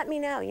and then let me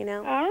know,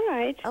 All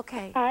right.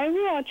 Okay. I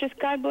will. Just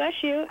God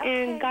bless you,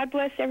 Okay. and God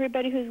bless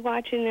everybody who's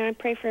watching, and I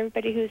pray for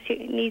everybody who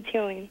needs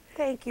healing.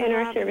 Thank you, and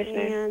Robbie our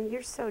servicemen. Ann.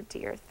 You're so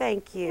dear.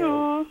 Thank you.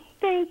 Oh,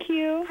 thank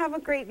you. Have a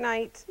great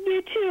night.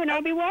 You too, and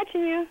I'll be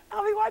watching you.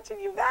 I'll be watching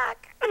you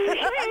back. Okay.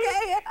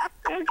 Okay,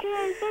 bye-bye.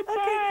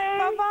 Okay,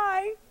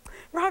 bye-bye.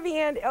 Robbie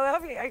Ann,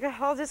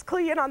 I'll just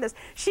clue you in on this.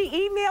 She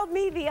emailed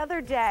me the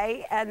other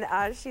day, and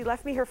she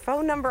left me her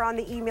phone number on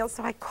the email,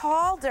 so I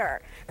called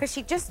her because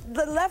she just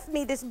left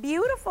me this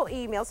beautiful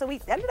email. So we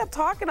ended up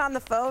talking on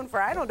the phone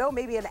for, I don't know,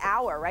 maybe an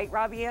hour, right,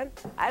 Robbie Ann?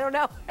 I don't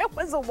know. It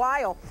was a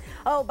while.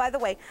 Oh, by the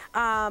way,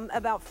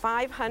 about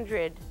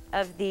 500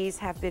 of these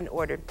have been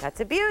ordered. That's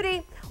a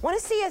beauty. Want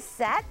to see a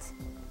set?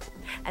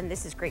 And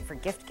this is great for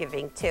gift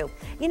giving too.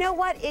 You know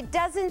what? It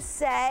doesn't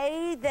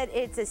say that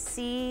it's a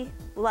sea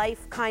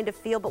life kind of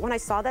feel, but when I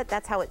saw that,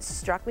 that's how it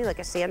struck me, like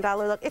a sand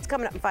dollar look. It's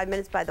coming up in 5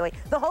 minutes, by the way.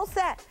 The whole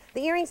set,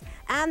 the earrings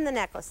and the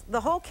necklace, the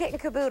whole kit and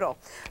caboodle.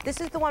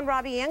 This is the one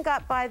Robbie Ann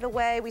got, by the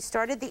way. We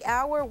started the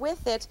hour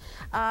with it,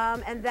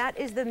 and that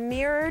is the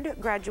mirrored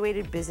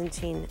graduated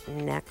Byzantine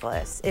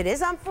necklace. It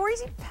is on 4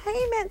 easy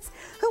payments.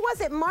 Who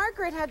was it?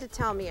 Margaret had to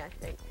tell me, I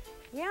think.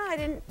 Yeah, I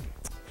didn't.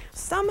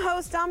 Some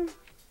host I'm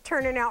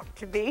turning out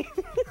to be.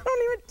 I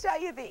don't even tell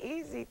you the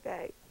easy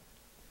thing.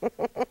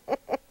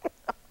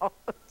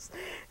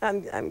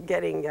 I'm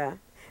getting an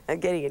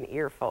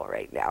earful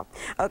right now.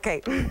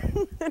 Okay,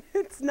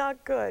 it's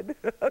not good.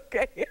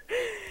 Okay.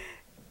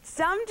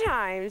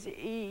 Sometimes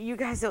you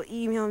guys will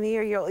email me,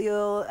 or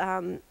you'll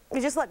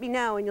just let me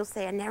know, and you'll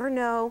say, I never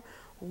know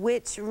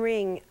which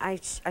ring I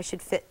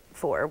should fit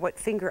for, what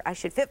finger I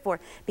should fit for,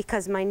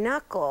 because my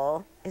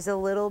knuckle is a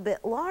little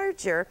bit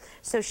larger.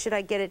 So should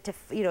I get it to,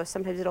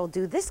 sometimes it'll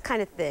do this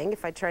kind of thing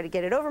if I try to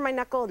get it over my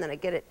knuckle, and then I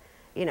get it,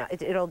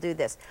 it'll do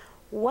this.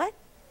 What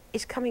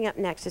is coming up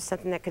next is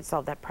something that could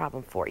solve that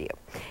problem for you.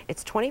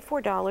 It's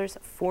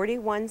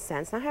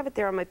 $24.41. I have it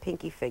there on my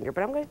pinky finger,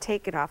 but I'm going to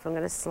take it off. I'm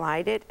going to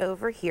slide it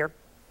over here.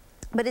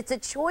 But it's a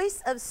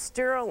choice of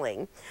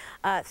sterling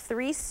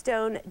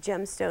 3-stone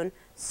gemstone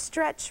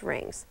stretch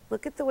rings.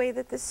 Look at the way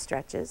that this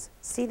stretches.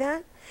 See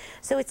that?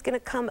 So it's going to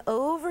come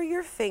over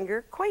your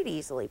finger quite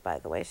easily, by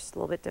the way. It's just a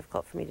little bit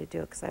difficult for me to do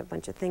it because I have a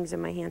bunch of things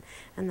in my hand.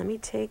 And let me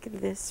take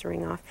this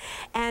ring off.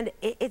 And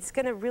it's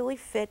going to really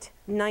fit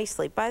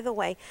nicely. By the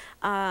way,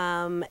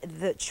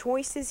 the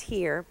choices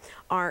here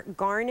are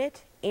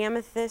garnet,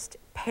 amethyst,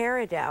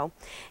 peridot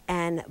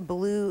and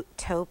blue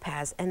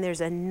topaz, and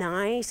there's a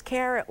nice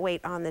carat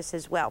weight on this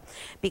as well,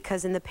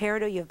 because in the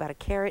peridot you have about a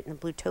carat, in the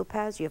blue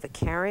topaz you have a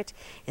carat,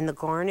 in the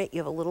garnet you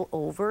have a little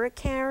over a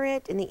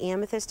carat, in the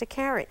amethyst a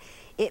carat.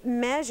 It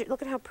measures,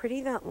 look at how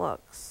pretty that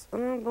looks.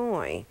 Oh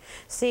boy.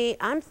 See,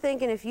 I'm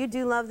thinking if you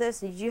do love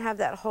this and you have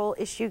that whole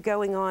issue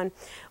going on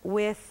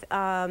with,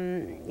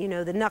 you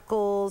know, the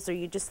knuckles, or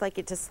you just like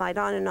it to slide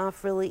on and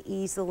off really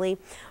easily,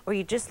 or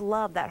you just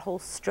love that whole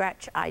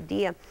stretch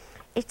idea,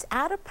 it's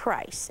at a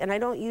price, and I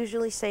don't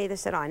usually say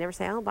this at all. I never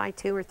say, I'll buy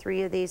 2 or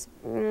 3 of these,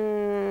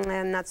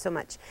 and not so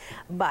much.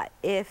 But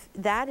if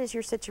that is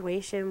your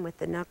situation with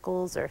the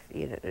knuckles, or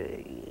if,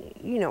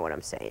 you know what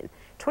I'm saying,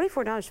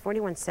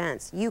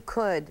 $24.41, you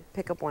could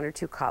pick up 1 or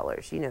 2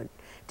 colors, you know,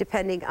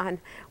 depending on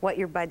what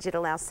your budget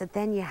allows. So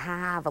then you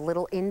have a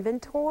little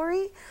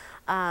inventory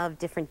of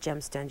different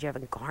gemstones. You have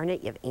a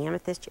garnet, you have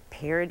amethyst, you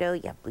have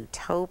peridot, you have blue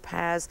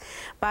topaz.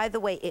 By the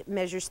way, it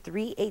measures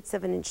 3/8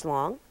 of an inch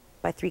long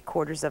by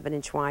 3/4 of an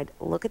inch wide.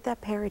 Look at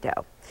that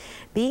peridot.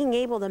 Being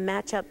able to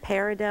match up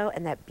peridot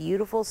and that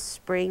beautiful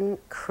spring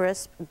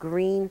crisp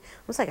green,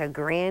 looks like a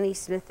Granny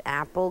Smith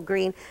apple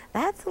green,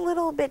 that's a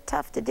little bit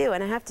tough to do.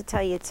 And I have to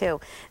tell you too,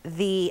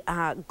 the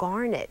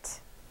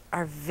garnet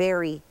are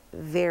very,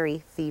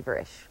 very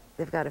feverish.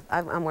 They've got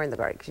I'm wearing the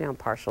garnet because you know I'm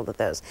partial to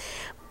those.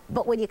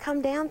 But when you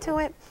come down to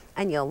it,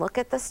 and you'll look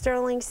at the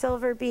sterling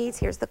silver beads,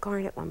 here's the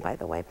garnet one, by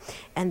the way,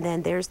 and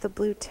then there's the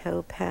blue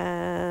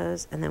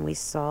topaz, and then we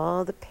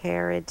saw the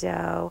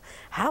peridot.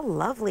 How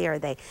lovely are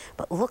they?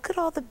 But look at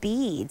all the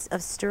beads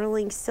of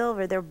sterling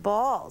silver. They're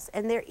balls,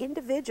 and they're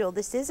individual.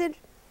 This isn't,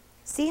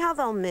 see how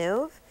they'll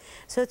move?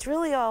 So it's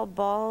really all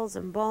balls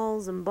and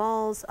balls and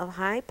balls of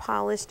high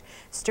polished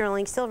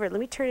sterling silver. Let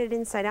me turn it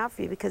inside out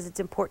for you because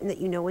it's important that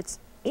you know what's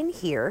in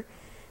here.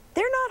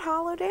 They're not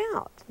hollowed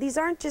out. These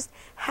aren't just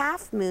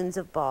half moons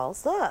of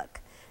balls. Look,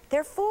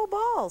 they're full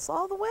balls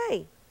all the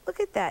way. Look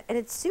at that. And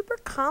it's super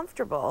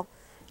comfortable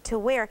to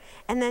wear.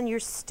 And then your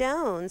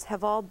stones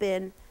have all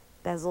been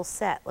bezel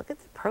set. Look at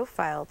the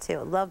profile too.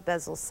 I love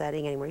bezel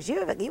setting anyways.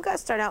 You got to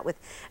start out with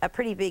a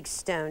pretty big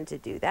stone to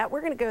do that.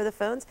 We're going to go to the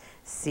phones,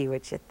 see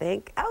what you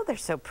think. Oh, they're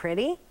so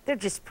pretty. They're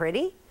just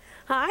pretty.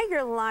 Hi,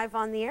 you're live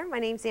on the air. My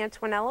name's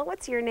Antonella.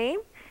 What's your name?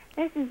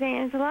 This is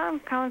Angela.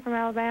 I'm calling from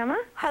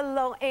Alabama.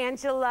 Hello,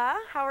 Angela.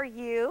 How are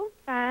you?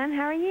 Fine.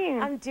 How are you?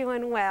 I'm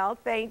doing well,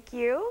 thank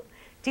you.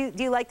 Do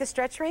you like the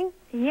stretch ring?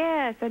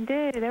 Yes, I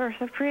do. They were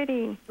so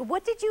pretty.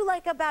 What did you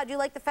like about? Do you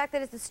like the fact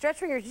that it's a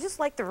stretch ring, or do you just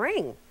like the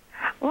ring?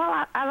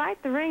 Well, I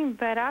like the ring,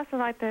 but I also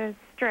like the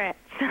stretch.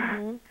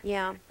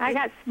 Yeah. I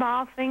got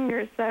small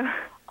fingers, so.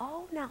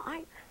 Oh, no,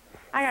 I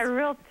got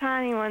real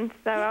tiny ones,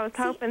 so I was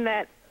hoping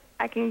that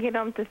I can get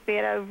them to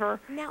fit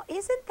over. Now,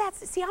 isn't that,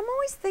 see, I'm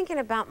always thinking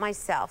about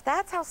myself.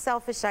 That's how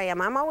selfish I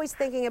am. I'm always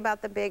thinking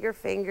about the bigger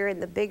finger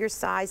and the bigger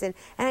size, and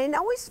I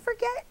always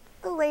forget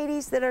the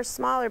ladies that are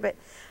smaller, but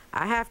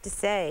I have to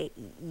say,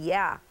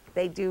 yeah,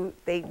 they do,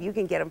 you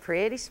can get them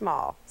pretty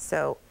small.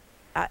 So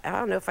I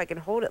don't know if I can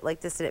hold it like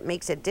this and it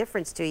makes a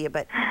difference to you,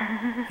 but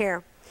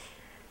here,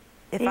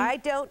 if I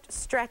don't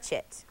stretch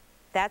it,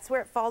 that's where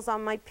it falls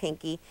on my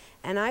pinky,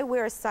 and I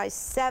wear a size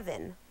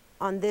 7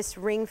 on this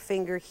ring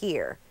finger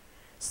here.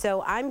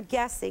 So I'm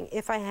guessing,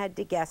 if I had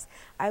to guess,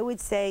 I would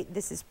say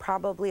this is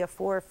probably a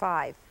 4 or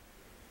 5.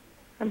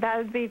 That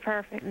would be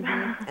perfect.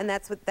 And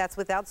that's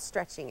without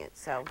stretching it.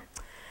 So,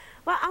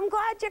 well, I'm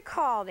glad you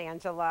called,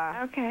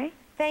 Angela. Okay.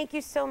 Thank you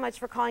so much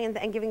for calling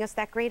and giving us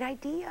that great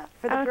idea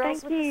for the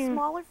girls with the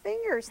smaller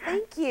fingers.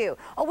 Thank you.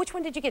 Oh, which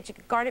one did you get? You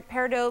got garnet,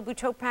 peridot, blue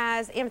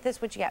topaz,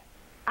 amethyst. What'd you get?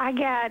 I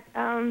got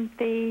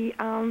the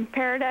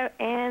peridot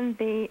and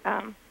the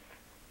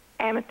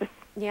amethyst.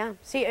 Yeah.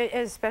 See,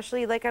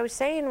 especially like I was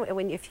saying,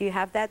 if you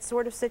have that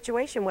sort of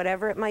situation,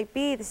 whatever it might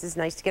be, this is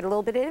nice to get a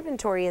little bit of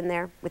inventory in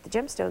there with the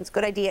gemstones.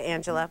 Good idea,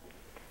 Angela.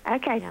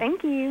 Okay,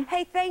 thank you.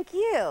 Hey, thank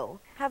you.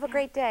 Have a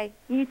great day.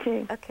 You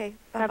too. Okay,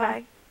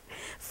 bye-bye.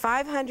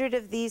 500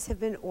 of these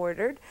have been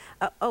ordered.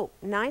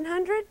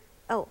 900?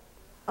 Oh,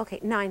 okay,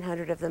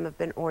 900 of them have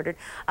been ordered.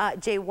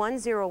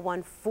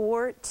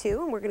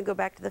 J10142, and we're going to go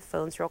back to the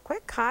phones real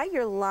quick. Hi,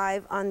 you're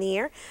live on the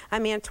air.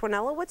 I'm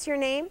Antonella. What's your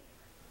name?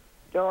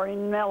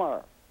 Doreen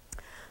Miller.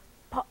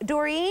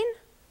 Doreen?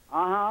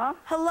 Uh-huh.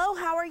 Hello,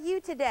 how are you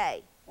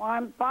today? Well,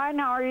 I'm fine.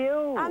 How are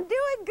you? I'm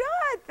doing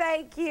good,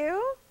 thank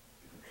you.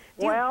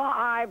 Well,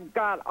 I've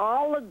got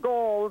all the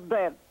gold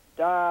that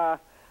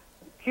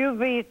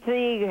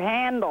QVC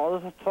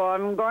handles, so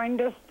I'm going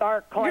to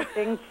start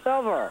collecting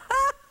silver.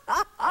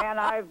 And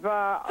I've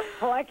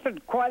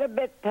collected quite a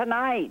bit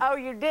tonight. Oh,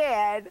 you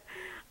did?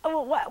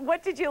 Oh,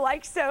 what did you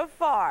like so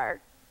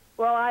far?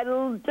 Well, I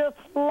just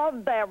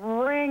love that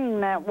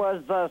ring that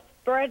was a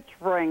stretch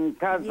ring,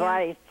 because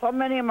so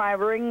many of my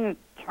rings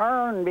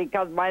turn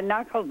because my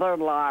knuckles are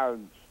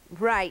large.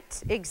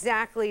 Right,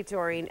 exactly,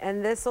 Doreen.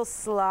 And this will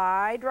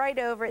slide right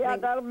over. Yeah,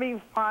 that'll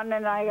be fun.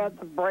 And I got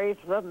the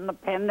bracelet and the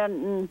pendant,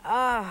 and it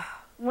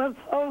was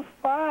so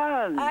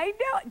fun. I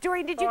know.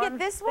 Doreen, did you get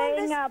this one?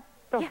 Staying up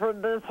for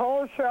this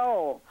whole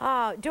show.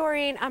 Oh,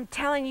 Doreen, I'm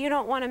telling you, you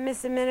don't want to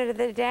miss a minute of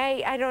the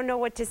day. I don't know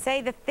what to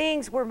say. The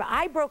things were,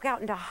 I broke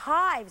out into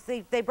hives.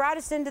 They brought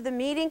us into the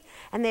meeting,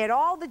 and they had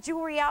all the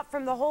jewelry out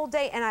from the whole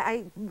day, and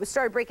I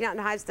started breaking out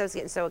into hives. I was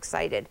getting so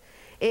excited.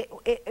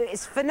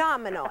 It's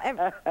phenomenal.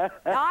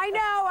 I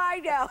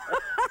know.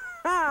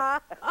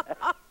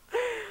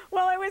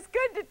 Well, it was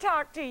good to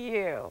talk to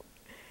you.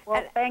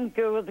 Well, thank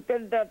you. It was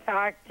good to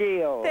talk to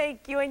you.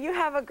 Thank you, and you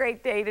have a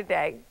great day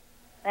today.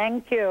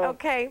 Thank you.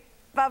 Okay.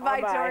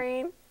 Bye-bye, Bye-bye.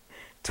 Doreen.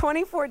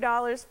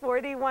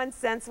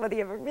 $24.41, whether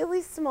you have a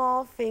really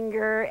small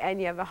finger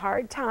and you have a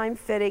hard time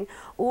fitting,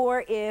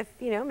 or if,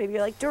 you know, maybe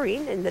you're like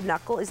Doreen and the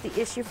knuckle is the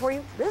issue for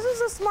you. This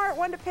is a smart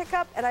one to pick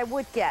up, and I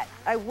would get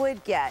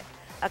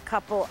a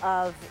couple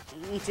of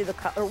each of the,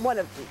 or one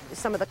of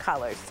some of the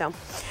colors. So,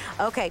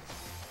 okay.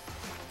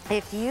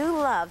 If you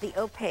love the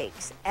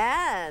opaques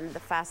and the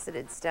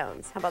faceted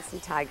stones, how about some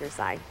tiger's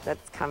eye?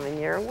 That's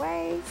coming your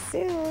way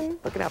soon.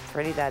 Look at how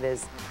pretty that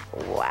is.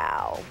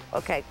 Wow.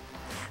 Okay.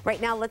 Right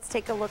now, let's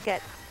take a look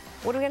at,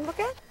 what are we going to look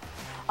at?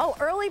 Oh,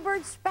 early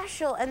bird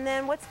special. And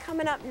then what's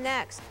coming up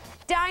next?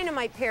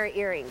 Dynamite pair of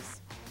earrings.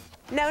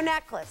 No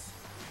necklace.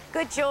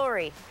 Good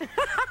jewelry.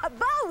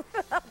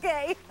 Both.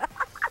 Okay.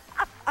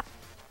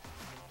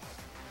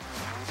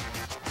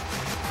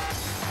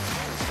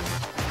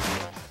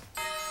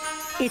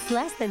 It's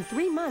less than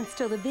 3 months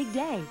till the big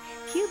day.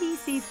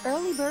 QVC's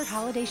early bird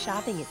holiday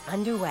shopping is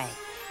underway.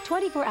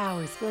 24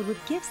 hours filled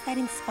with gifts that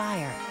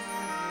inspire,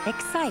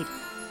 excite,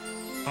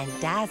 and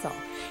dazzle.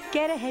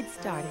 Get a head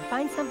start and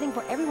find something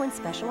for everyone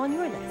special on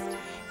your list.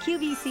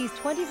 QVC's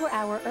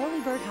 24-hour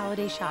early bird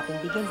holiday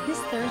shopping begins this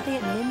Thursday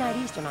at midnight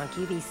Eastern on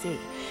QVC,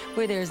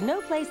 where there's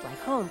no place like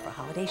home for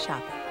holiday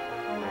shopping.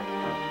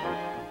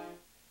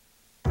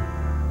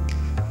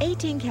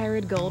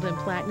 18-karat gold and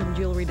platinum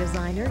jewelry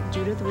designer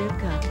Judith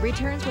Ripka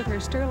returns with her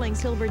sterling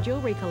silver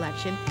jewelry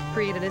collection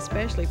created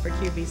especially for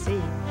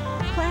QVC.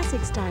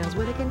 Classic styles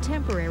with a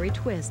contemporary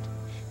twist.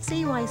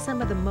 See why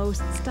some of the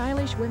most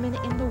stylish women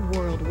in the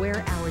world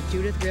wear our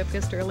Judith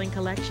Ripka sterling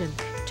collection.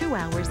 2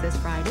 hours this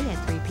Friday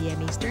at 3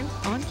 p.m. Eastern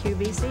on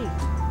QVC.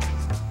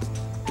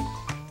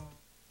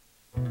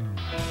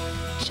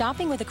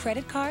 Shopping with a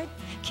credit card?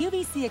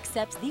 QVC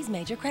accepts these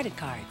major credit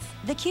cards: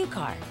 the Q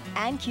Card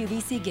and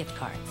QVC gift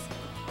cards.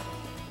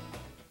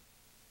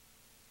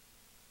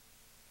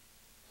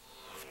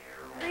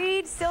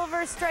 Creede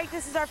Silver Strike.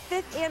 This is our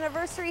 5th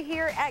anniversary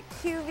here at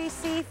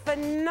QVC.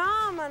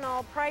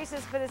 Phenomenal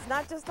prices, but it's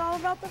not just all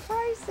about the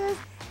prices.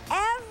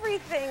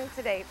 Everything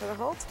today for the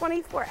whole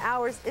 24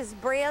 hours is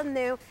brand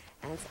new,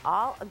 and it's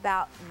all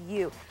about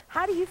you.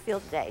 How do you feel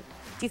today?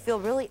 Do you feel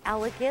really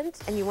elegant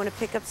and you want to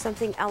pick up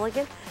something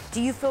elegant?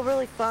 Do you feel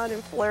really fun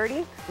and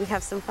flirty? We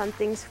have some fun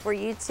things for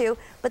you too,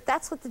 but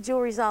that's what the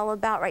jewelry's all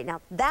about right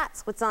now.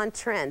 That's what's on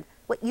trend.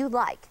 What you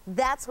like.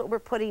 That's what we're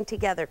putting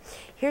together.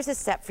 Here's a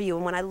set for you,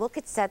 and when I look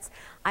at sets,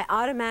 I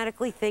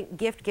automatically think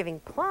gift giving.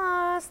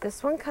 Plus,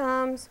 this one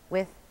comes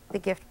with the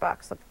gift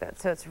box. Look at that.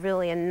 So it's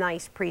really a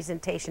nice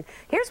presentation.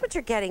 Here's what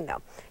you're getting,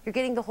 though. You're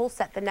getting the whole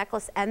set, the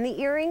necklace and the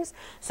earrings.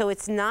 So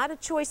it's not a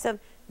choice of,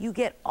 you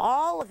get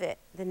all of it.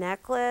 The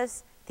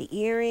necklace, the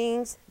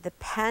earrings, the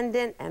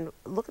pendant, and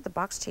look at the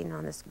box chain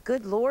on this.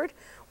 Good Lord.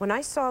 When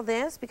I saw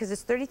this, because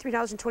it's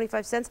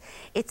 $33.25,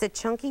 it's a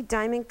chunky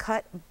diamond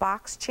cut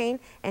box chain,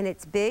 and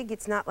it's big.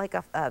 It's not like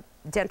a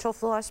dental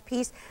floss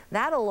piece.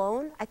 That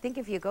alone, I think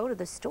if you go to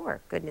the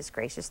store, goodness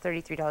gracious,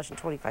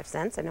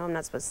 $33.25. I know I'm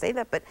not supposed to say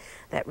that, but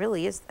that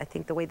really is, I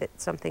think, the way that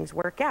some things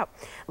work out.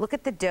 Look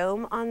at the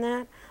dome on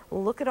that.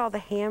 Look at all the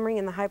hammering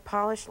and the high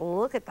polish.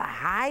 Look at the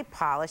high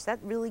polish. That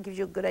really gives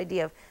you a good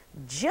idea of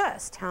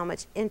just how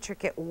much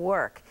intricate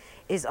work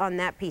is on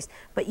that piece.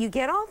 But you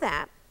get all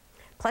that.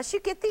 Plus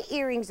you get the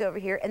earrings over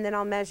here, and then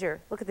I'll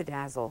measure. Look at the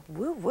dazzle.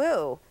 Woo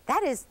woo.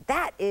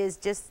 That is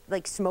just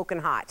like smoking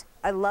hot.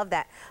 I love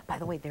that. By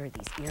the way, there are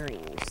these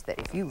earrings that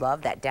if you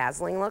love that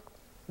dazzling look,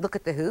 look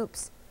at the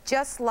hoops.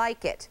 Just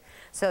like it.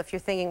 So if you're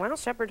thinking, well,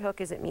 shepherd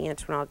hook isn't me,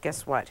 Antonella,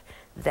 guess what?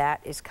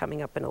 That is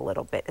coming up in a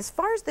little bit. As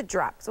far as the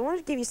drops, I want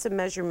to give you some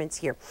measurements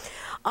here.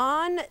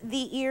 On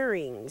the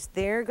earrings,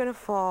 they're going to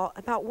fall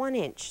about 1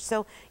 inch.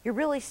 So you're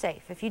really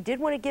safe. If you did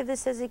want to give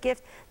this as a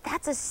gift,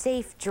 that's a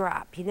safe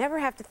drop. You never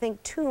have to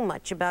think too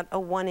much about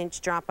a 1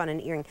 inch drop on an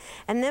earring.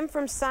 And then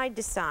from side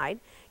to side,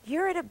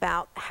 you're at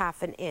about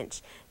 ½ an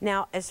inch.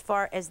 Now, as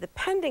far as the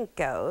pendant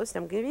goes,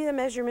 I'm going to give you the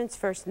measurements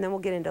first, and then we'll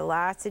get into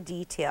lots of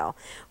detail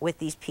with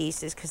these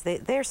pieces because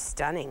they're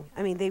stunning.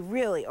 I mean, they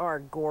really are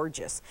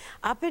gorgeous.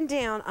 Up and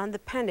down on the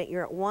pendant,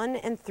 you're at 1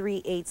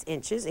 3/8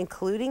 inches,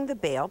 including the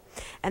bail.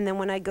 And then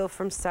when I go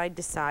from side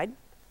to side,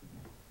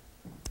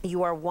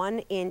 you are 1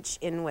 inch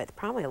in width,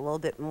 probably a little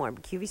bit more.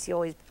 But QVC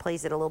always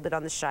plays it a little bit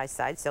on the shy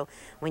side, so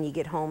when you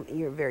get home,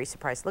 you're very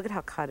surprised. Look at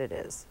how cut it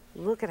is.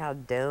 Look at how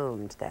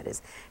domed that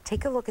is.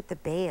 Take a look at the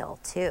bail,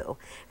 too,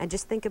 and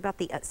just think about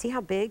the, see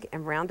how big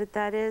and rounded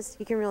that is?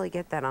 You can really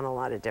get that on a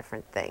lot of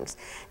different things.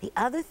 The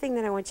other thing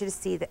that I want you to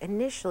see, that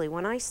initially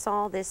when I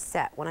saw this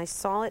set, when I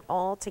saw it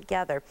all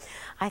together,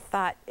 I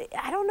thought,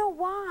 I don't know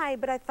why,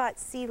 but I thought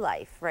sea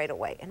life right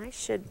away, and I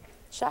should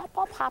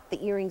I'll pop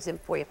the earrings in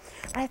for you.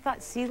 But I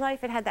thought Sea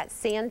Life, it had that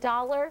sand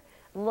dollar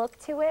look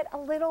to it a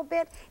little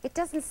bit. It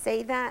doesn't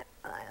say that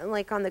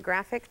like on the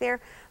graphic there,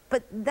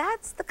 but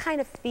that's the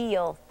kind of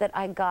feel that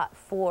I got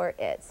for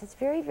it. So it's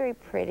very, very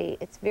pretty.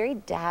 It's very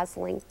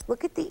dazzling.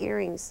 Look at the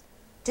earrings.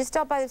 Just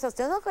all by themselves.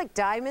 Doesn't it look like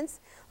diamonds?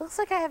 Looks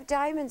like I have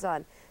diamonds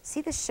on.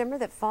 See the shimmer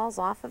that falls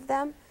off of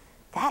them?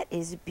 That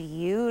is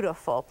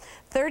beautiful.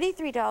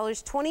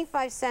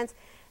 $33.25.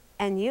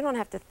 And you don't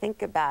have to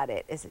think about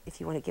it as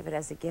if you want to give it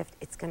as a gift.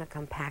 It's going to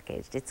come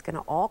packaged. It's going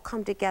to all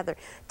come together.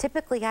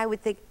 Typically, I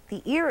would think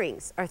the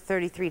earrings are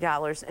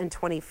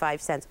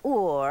 $33.25,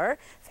 or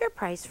fair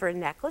price for a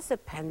necklace, a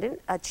pendant,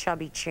 a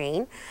chubby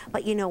chain.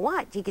 But you know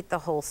what? You get the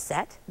whole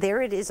set.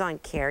 There it is on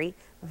Kerri.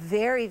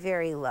 Very,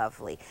 very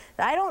lovely.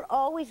 I don't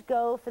always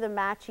go for the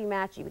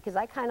matchy-matchy because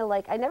I kind of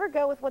like, I never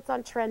go with what's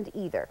on trend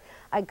either.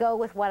 I go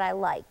with what I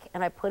like,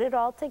 and I put it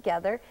all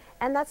together,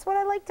 and that's what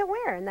I like to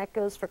wear, and that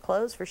goes for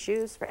clothes, for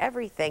shoes, for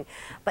everything.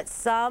 But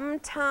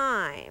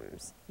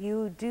sometimes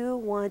you do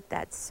want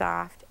that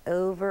soft,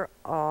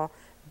 overall,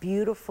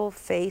 beautiful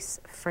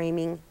face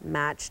framing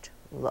matched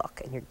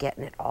look, and you're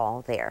getting it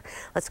all there.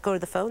 Let's go to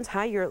the phones.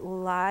 Hi, you're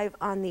live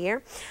on the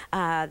air.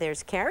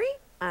 There's Kerri.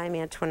 I'm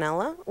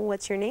Antonella.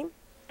 What's your name?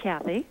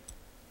 Kathy.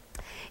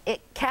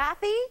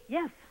 Kathy?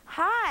 Yes.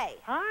 Hi.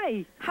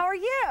 Hi. How are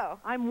you?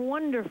 I'm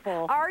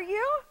wonderful. Are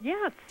you?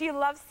 Yes. Do you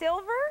love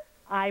silver?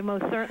 I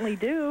most certainly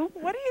do.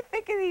 What do you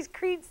think of these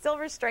Creede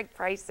Silver Strike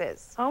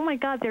prices? Oh, my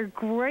God, they're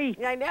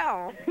great. I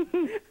know.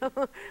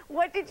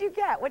 What did you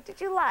get? What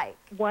did you like?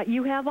 What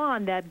you have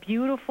on, that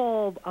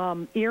beautiful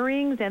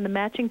earrings and the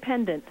matching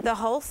pendant. The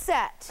whole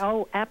set.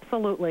 Oh,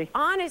 absolutely.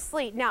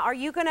 Honestly, now,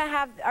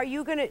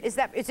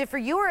 is it for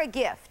you or a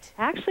gift?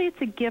 Actually,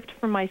 it's a gift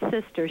from my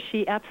sister.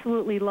 She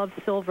absolutely loves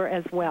silver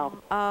as well.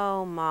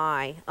 Oh,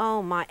 my.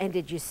 Oh, my. And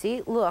did you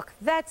see? Look,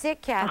 that's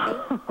it, Kathy.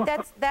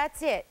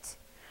 That's it.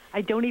 I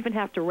don't even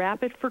have to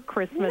wrap it for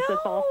Christmas. No.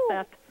 It's all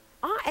set.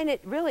 And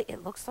it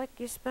looks like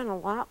you spent a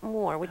lot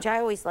more, which I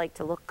always like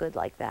to look good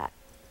like that.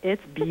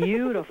 It's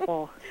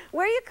beautiful.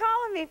 Where are you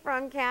calling me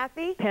from,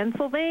 Kathy?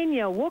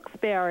 Pennsylvania,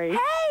 Wilkes-Barre.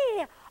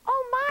 Hey!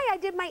 Oh, my, I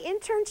did my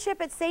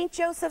internship at St.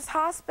 Joseph's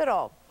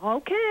Hospital.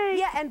 Okay.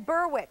 Yeah, and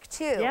Berwick,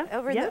 too. Yeah,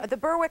 Over the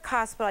Berwick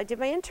Hospital. I did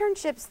my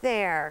internships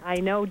there. I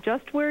know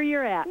just where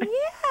you're at.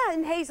 Yeah,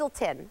 in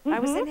Hazleton. I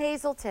was in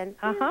Hazleton.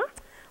 Uh-huh.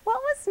 Well,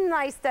 it was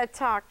nice to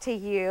talk to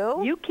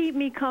you. You keep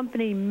me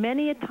company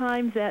many a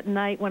times at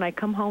night when I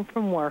come home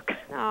from work.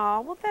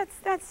 Oh, well,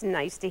 that's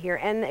nice to hear.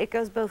 And it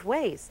goes both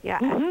ways. Yeah,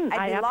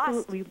 I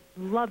absolutely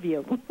love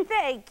you.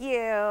 Thank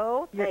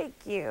you. Thank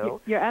you.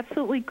 You're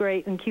absolutely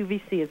great, and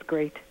QVC is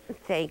great.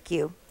 Thank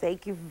you.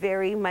 Thank you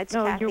very much,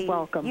 Kathy. You're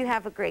welcome. You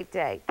have a great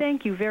day.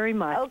 Thank you very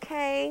much.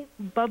 Okay.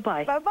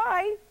 Bye-bye.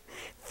 Bye-bye.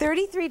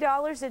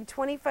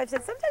 $33.25.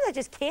 Sometimes I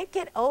just can't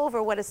get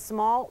over what a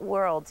small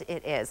world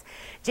it is.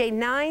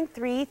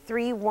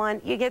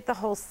 J9331, you get the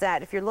whole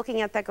set. If you're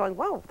looking at that going,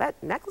 whoa,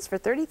 that necklace for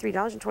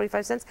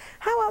 $33.25,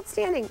 how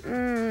outstanding.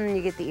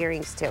 You get the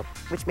earrings too,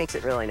 which makes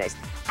it really nice.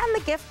 And the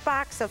gift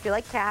box, so if you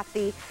like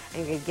Kathy and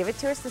you're going to give it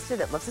to her sister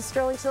that loves the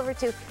sterling silver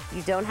too,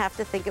 you don't have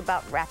to think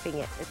about wrapping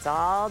it. It's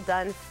all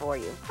done for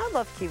you. I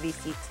love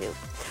QVC too.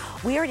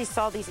 We already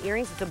saw these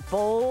earrings. It's a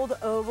bold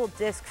oval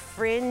disc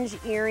fringe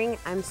earring.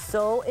 I'm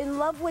so in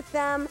love with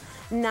them.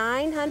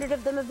 900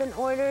 of them have been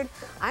ordered.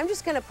 I'm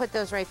just going to put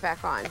those right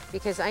back on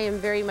because I am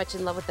very much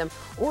in love with them.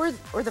 Or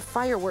the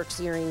fireworks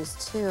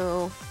earrings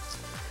too.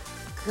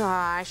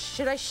 Gosh,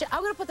 should I?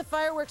 I'm going to put the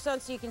fireworks on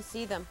so you can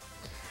see them.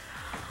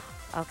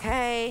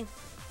 Okay.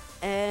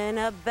 In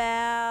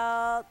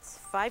about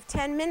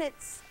 5-10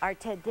 minutes, our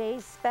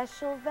today's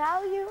special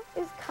value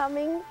is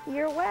coming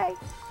your way.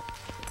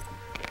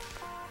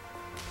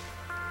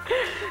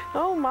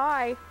 Oh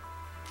my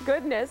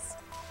goodness.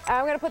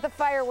 I'm gonna put the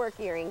firework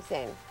earrings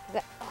in.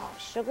 Oh,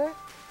 sugar?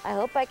 I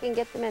hope I can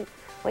get them in.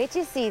 Wait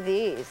till you see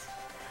these.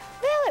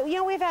 You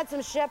know, we've had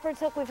some shepherd's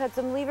hook, we've had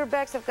some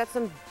leverbacks, I've got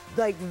some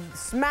like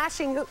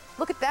smashing,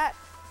 look at that.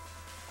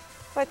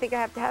 I think I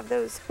have to have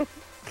those.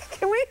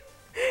 Can we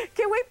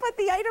put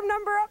the item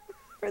number up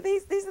for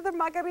these? These are the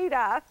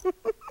margarita.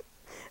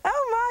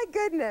 Oh my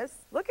goodness,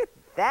 look at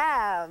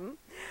them.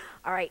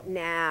 All right,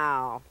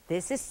 now,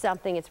 this is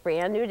something, it's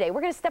brand new today.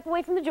 We're gonna step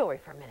away from the jewelry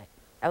for a minute.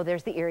 Oh,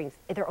 there's the earrings.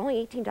 They're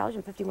only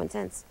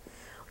 $18.51.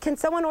 Can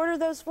someone order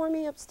those for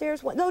me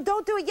upstairs? No,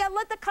 don't do it yet.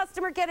 Let the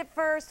customer get it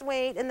first.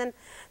 Wait, and then,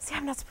 see,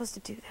 I'm not supposed to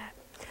do that.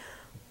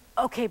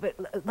 Okay, but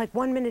like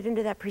 1 minute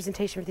into that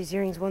presentation for these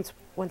earrings,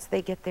 once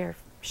they get their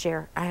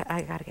share,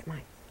 I gotta get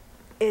mine.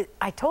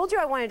 I told you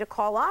I wanted to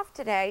call off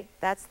today.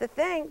 That's the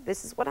thing.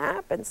 This is what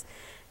happens.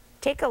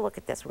 Take a look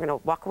at this. We're going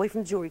to walk away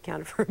from the jewelry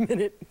counter for a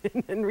minute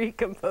and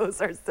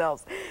recompose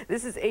ourselves.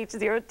 This is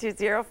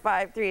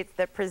H02053. It's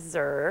the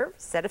Preserve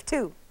set of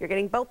 2. You're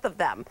getting both of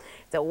them.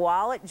 It's a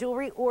wallet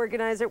jewelry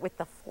organizer with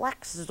the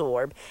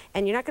FlexZorb.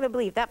 And you're not going to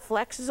believe that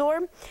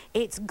FlexZorb,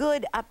 it's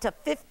good up to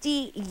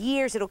 50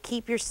 years. It'll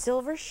keep your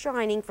silver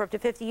shining for up to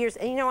 50 years.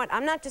 And you know what?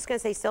 I'm not just going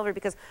to say silver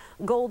because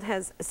gold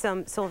has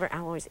some silver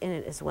alloys in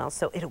it as well.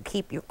 So it'll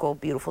keep your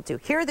gold beautiful too.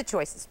 Here are the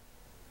choices.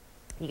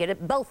 You get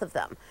it, both of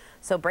them.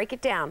 So break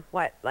it down.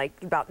 What, like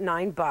about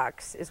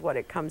 $9 is what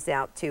it comes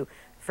out to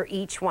for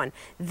each one.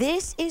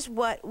 This is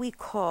what we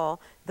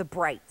call the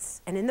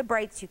brights. And in the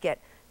brights, you get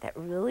that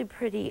really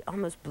pretty,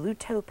 almost blue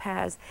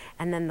topaz,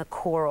 and then the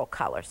coral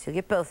color. So you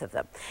get both of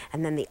them.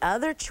 And then the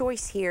other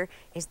choice here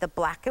is the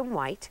black and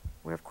white,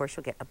 where of course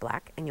you'll get a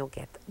black and you'll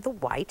get the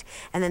white.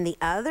 And then the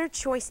other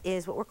choice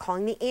is what we're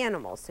calling the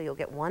animals. So you'll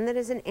get one that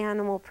is an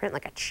animal print,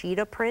 like a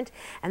cheetah print,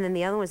 and then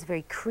the other one is a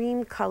very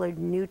cream colored,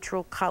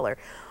 neutral color.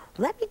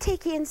 Let me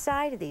take you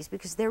inside of these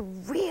because they're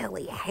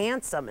really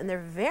handsome and they're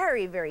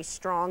very, very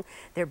strong.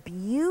 They're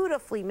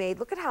beautifully made.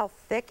 Look at how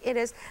thick it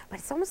is, but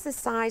it's almost the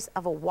size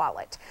of a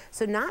wallet.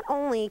 So not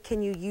only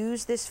can you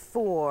use this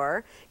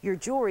for your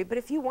jewelry, but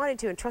if you wanted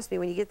to, and trust me,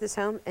 when you get this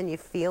home and you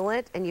feel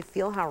it and you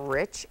feel how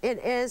rich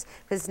it is,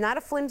 because it's not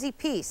a flimsy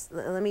piece.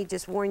 Let me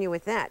just warn you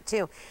with that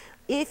too.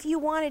 If you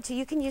wanted to,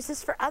 you can use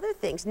this for other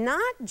things,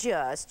 not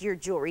just your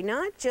jewelry,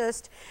 not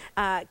just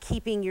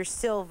keeping your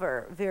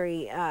silver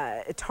very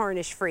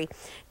tarnish free.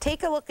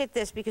 Take a look at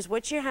this because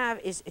what you have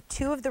is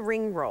 2 of the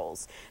ring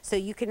rolls. So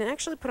you can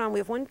actually put on, we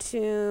have 1,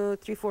 2,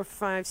 3, 4,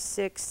 5,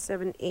 6,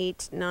 7,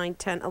 8, 9,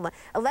 10,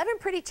 11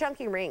 pretty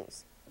chunky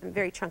rings.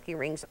 Very chunky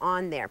rings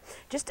on there.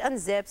 Just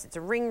unzips. It's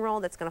a ring roll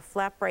that's going to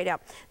flap right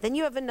out. Then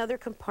you have another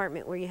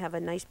compartment where you have a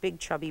nice big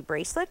chubby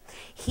bracelet.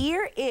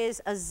 Here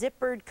is a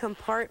zippered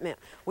compartment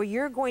where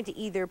you're going to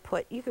either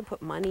put, you can put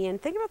money in.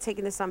 Think about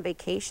taking this on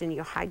vacation.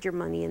 You hide your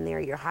money in there.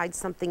 You hide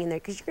something in there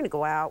because you're going to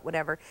go out,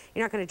 whatever.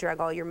 You're not going to drag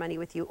all your money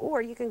with you.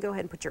 Or you can go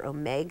ahead and put your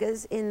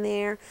omegas in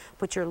there.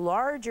 Put your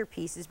larger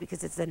pieces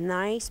because it's a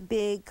nice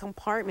big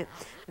compartment.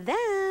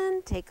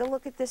 Then take a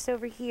look at this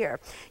over here.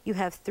 You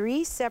have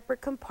 3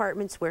 separate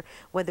compartments where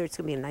whether it's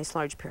going to be a nice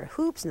large pair of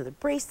hoops, another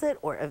bracelet,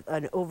 or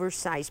an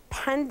oversized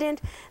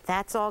pendant,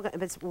 that's all,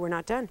 but we're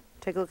not done.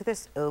 Take a look at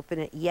this. Open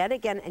it yet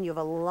again, and you have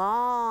a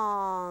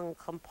long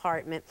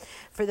compartment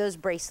for those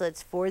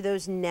bracelets, for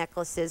those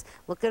necklaces.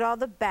 Look at all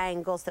the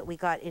bangles that we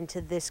got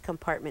into this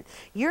compartment.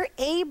 You're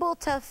able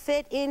to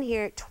fit in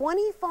here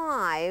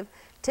 25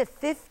 to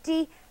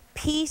 50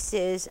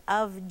 pieces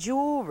of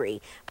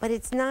jewelry, but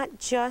it's not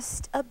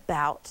just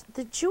about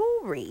the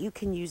jewelry. You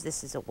can use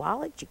this as a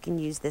wallet. You can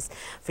use this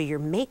for your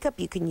makeup.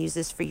 You can use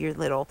this for your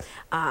little,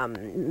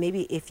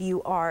 maybe if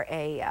you are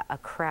a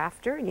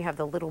crafter and you have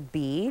the little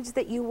beads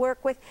that you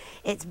work with,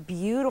 it's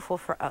beautiful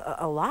for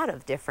a lot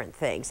of different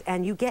things.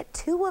 And you get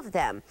 2 of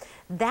them.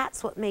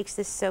 That's what makes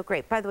this so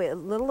great. By the way, a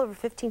little over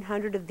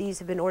 1,500 of these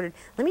have been ordered.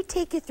 Let me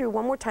take you through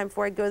one more time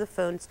before I go to the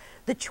phones.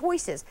 The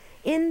choices.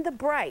 In the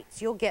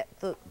brights, you'll get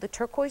the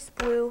turquoise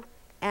blue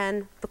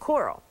and the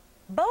coral.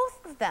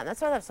 Both of them.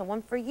 That's what I love. So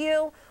 1 for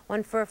you,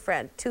 1 for a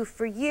friend. 2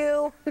 for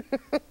you,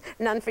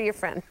 none for your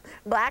friend.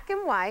 Black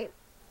and white.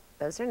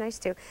 Those are nice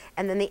too.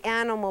 And then the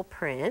animal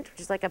print, which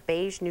is like a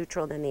beige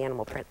neutral, then the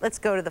animal print. Let's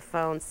go to the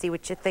phone, see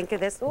what you think of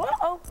this.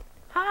 Whoa.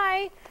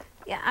 Hi.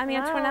 Yeah, I'm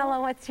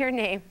Antonella. What's your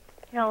name?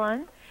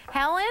 Helen.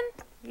 Helen?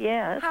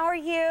 Yes. How are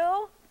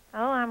you?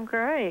 Oh, I'm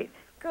great.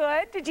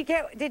 Good. Did you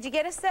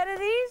get a set of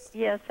these?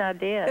 Yes, I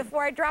did.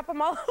 Before I drop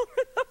them all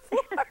over the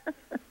floor.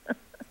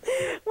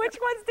 Which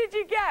ones did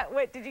you get?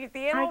 What did you get?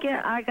 The animal?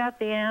 I got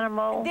the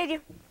animal. Did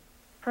you?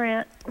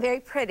 Print. Very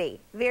pretty.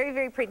 Very,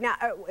 very pretty. Now,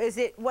 is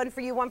it 1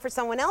 for you, 1 for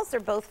someone else, or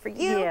both for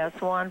you? Yes,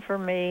 1 for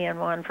me and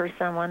 1 for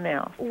someone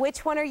else.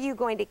 Which one are you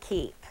going to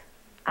keep?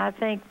 I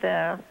think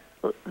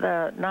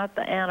not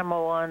the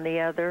animal one, the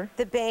other.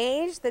 The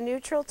beige, the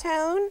neutral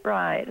tone?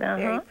 Right.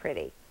 Very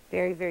pretty.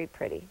 Very, very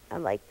pretty. I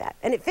like that.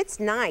 And it fits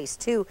nice,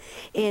 too,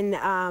 in,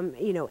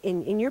 you know,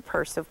 in your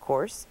purse, of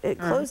course. It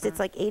closed, it's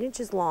like 8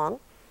 inches long,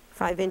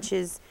 5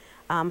 inches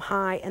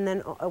high, and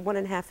then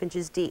 1.5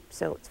 inches deep.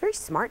 So it's very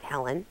smart,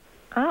 Helen.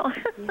 Oh.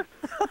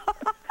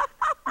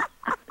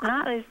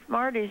 Not as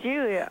smart as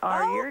you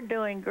are. Oh. You're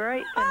doing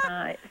great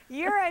tonight.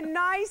 You're a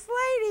nice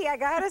lady, I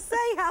got to say,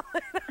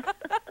 Helen.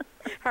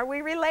 Are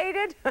we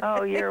related?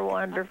 Oh, you're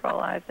wonderful,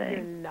 I think.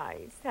 You're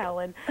nice,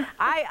 Helen.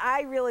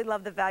 I really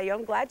love the value.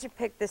 I'm glad you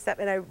picked this up,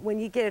 and when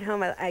you get it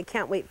home, I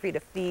can't wait for you to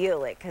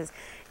feel it, because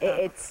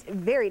it's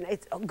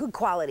it's good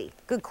quality,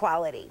 good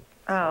quality.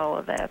 Oh,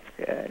 well, that's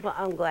good. Well,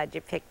 I'm glad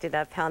you picked it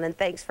up, Helen, and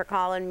thanks for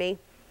calling me.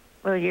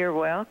 Well, you're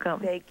welcome.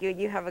 Thank you.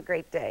 You have a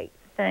great day.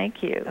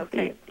 Thank you.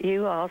 Okay.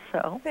 You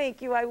also.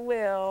 Thank you. I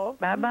will.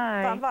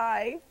 Bye-bye.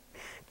 Bye-bye.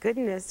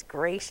 Goodness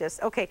gracious.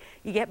 Okay,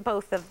 you get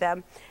both of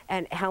them.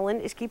 And Helen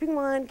is keeping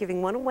one,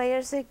 giving one away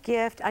as a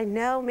gift. I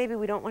know maybe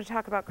we don't want to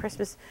talk about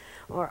Christmas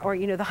or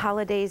you know, the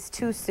holidays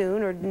too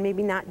soon, or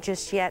maybe not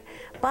just yet.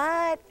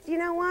 But you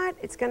know what?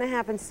 It's going to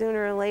happen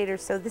sooner or later.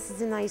 So this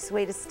is a nice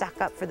way to stock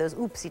up for those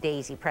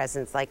oopsie-daisy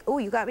presents. Like, oh,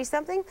 you got me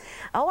something?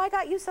 Oh, I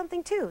got you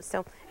something too.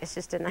 So it's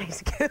just a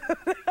nice gift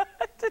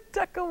to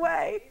tuck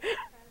away.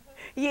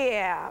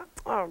 Yeah.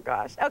 Oh,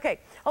 gosh.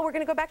 Okay. Oh, we're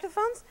going to go back to the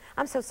phones?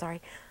 I'm so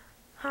sorry.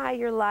 Hi,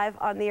 you're live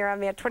on the air. I'm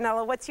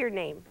Antonella. What's your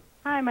name?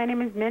 Hi, my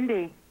name is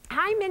Mindy.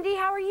 Hi, Mindy.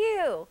 How are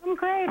you? I'm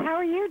great. How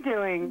are you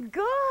doing?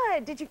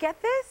 Good. Did you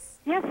get this?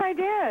 Yes, I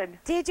did.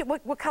 Did you?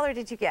 What color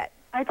did you get?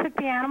 I took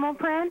the animal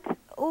print.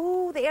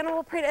 Ooh, the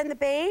animal print and the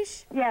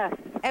beige? Yes.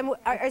 And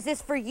is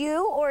this for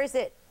you, or is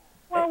it?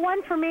 Well,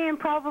 one for me and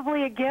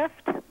probably a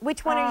gift.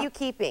 Which one are you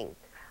keeping?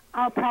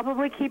 I'll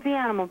probably keep the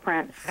animal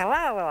print. Oh,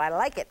 I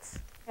like it.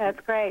 Yeah,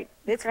 it's great.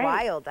 It's great.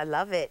 wild. I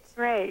love it.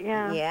 Great,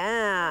 yeah.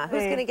 Yeah.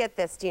 Who's going to get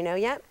this? Do you know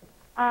yet?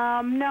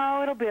 No,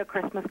 it'll be a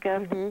Christmas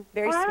gift.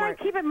 Very well, smart. I might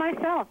keep it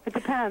myself. It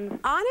depends.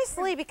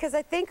 Honestly, because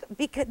I think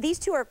these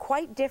two are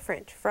quite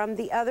different from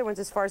the other ones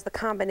as far as the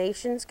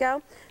combinations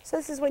go. So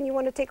this is when you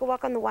want to take a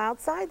walk on the wild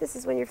side. This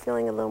is when you're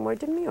feeling a little more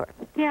demure.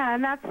 Yeah,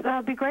 and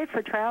that'll be great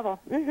for travel.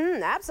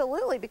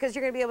 Absolutely, because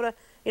you're going to be able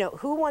to,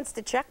 who wants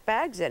to check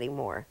bags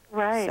anymore?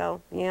 Right.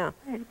 So, yeah.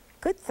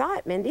 Good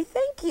thought, Mindy.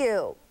 Thank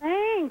you.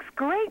 Thanks.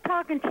 Great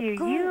talking to you.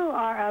 You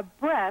are a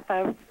breath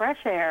of fresh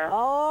air.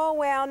 Oh,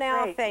 well,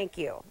 now, thank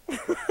you.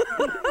 You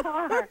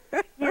are.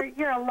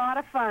 You're a lot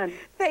of fun.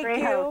 Thank Great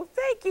you. host.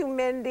 Thank you,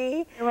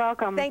 Mindy. You're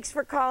welcome. Thanks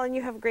for calling.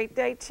 You have a great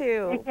day,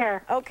 too. Take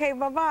care. Okay,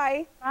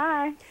 bye-bye.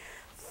 Bye.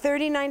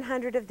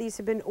 3,900 of these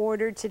have been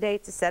ordered today.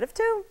 It's a set of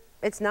two.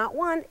 It's not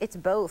one. It's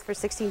both for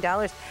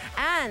 $16.71.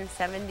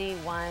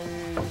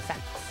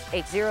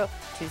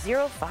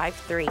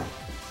 802053.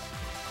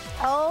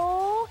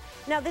 Oh,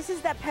 now this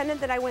is that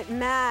pendant that I went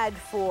mad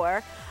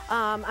for.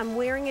 I'm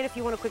wearing it if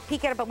you want a quick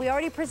peek at it, but we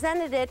already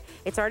presented it.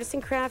 It's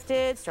artisan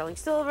crafted, sterling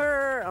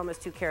silver,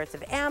 almost 2 carats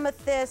of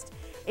amethyst.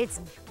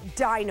 It's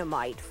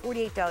dynamite,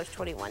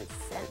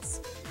 $48.21.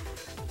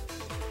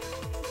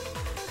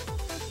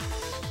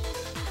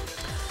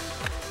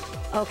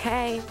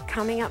 Okay,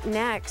 coming up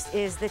next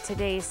is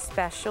today's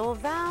special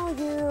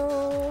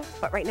value.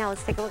 But right now,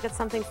 let's take a look at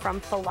something from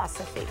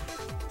Philosophy.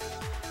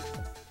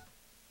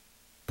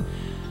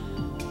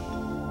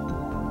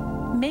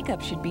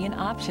 Makeup should be an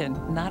option,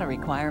 not a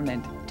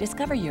requirement.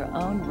 Discover your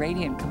own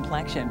radiant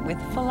complexion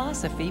with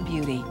Philosophy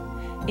Beauty.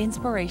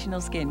 Inspirational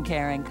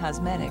skincare and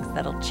cosmetics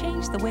that'll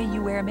change the way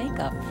you wear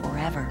makeup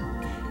forever.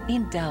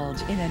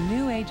 Indulge in a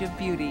new age of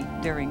beauty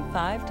during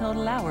 5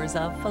 total hours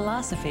of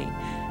Philosophy.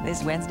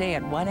 This Wednesday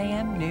at 1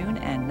 a.m., noon,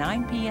 and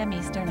 9 p.m.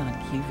 Eastern on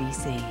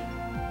QVC.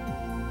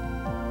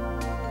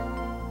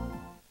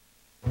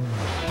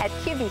 At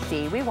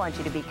QVC, we want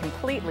you to be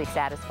completely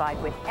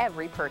satisfied with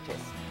every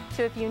purchase.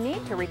 So if you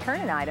need to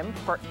return an item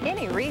for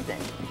any reason,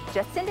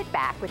 just send it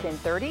back within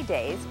 30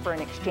 days for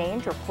an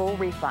exchange or full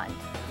refund.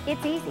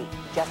 It's easy.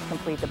 Just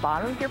complete the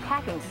bottom of your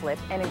packing slip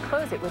and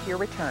enclose it with your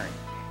return.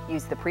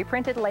 Use the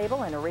pre-printed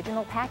label and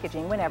original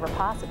packaging whenever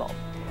possible.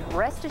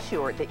 Rest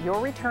assured that your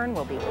return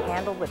will be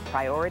handled with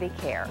priority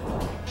care.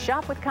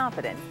 Shop with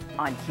confidence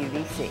on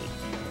QVC.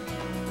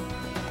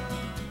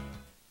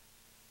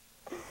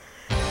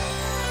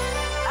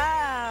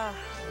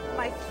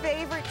 My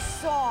favorite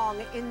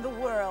song in the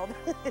world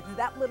is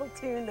that little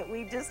tune that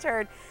we just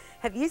heard.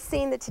 Have you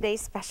seen the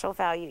Today's Special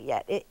Value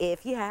yet?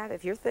 If you have,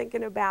 if you're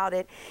thinking about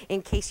it,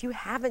 in case you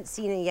haven't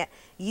seen it yet,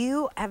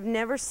 you have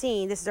never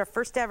seen, this is our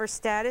first ever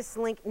Status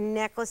Link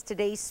necklace,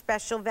 Today's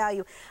Special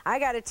Value. I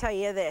got to tell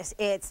you this,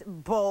 it's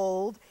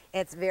bold,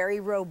 it's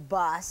very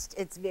robust,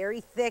 it's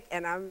very thick,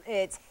 and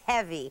it's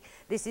heavy.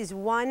 This is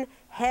one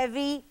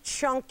heavy,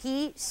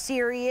 chunky,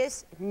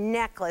 serious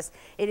necklace.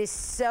 It is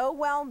so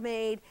well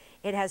made.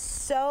 It has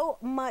so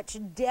much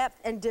depth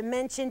and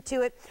dimension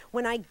to it.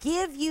 When I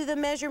give you the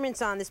measurements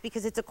on this,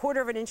 because it's a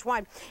 1/4 of an inch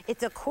wide,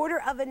 it's a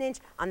 1/4 of an inch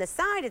on the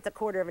side, it's a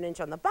 1/4 of an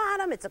inch on the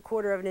bottom, it's a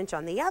 1/4 of an inch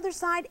on the other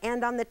side,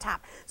 and on the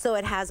top. So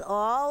it has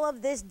all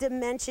of this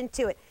dimension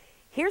to it.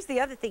 Here's the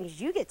other thing, is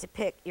you get to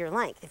pick your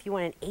length. If you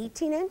want an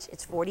 18 inch,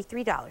 it's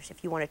 $43.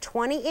 If you want a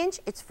 20 inch,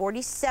 it's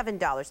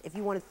 $47. If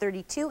you want a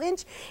 32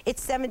 inch,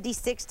 it's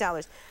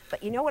 $76.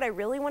 But you know what I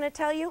really want to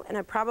tell you, and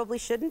I probably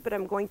shouldn't, but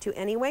I'm going to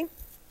anyway?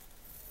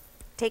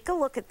 Take a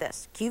look at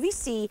this.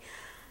 QVC,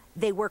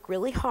 they work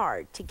really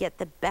hard to get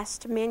the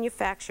best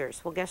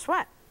manufacturers. Well, guess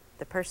what?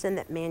 The person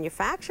that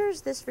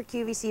manufactures this for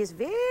QVC is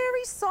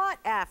very sought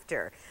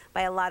after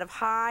by a lot of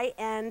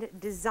high-end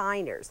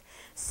designers.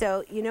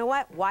 So you know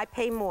what? Why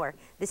pay more?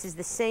 This is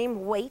the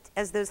same weight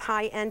as those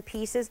high-end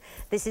pieces.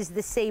 This is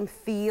the same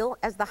feel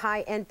as the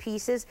high-end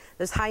pieces,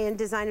 those high-end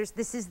designers.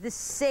 This is the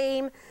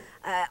same,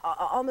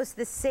 almost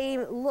the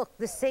same look,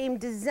 the same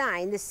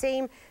design, the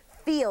same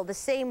feel, the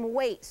same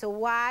weight. So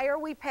why are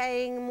we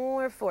paying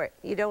more for it?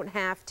 You don't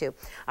have to.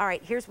 All right,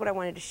 here's what I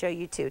wanted to show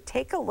you too.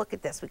 Take a look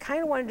at this. We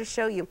kind of wanted to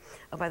show you,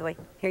 oh, by the way,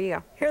 here you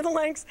go. Here are the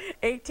lengths,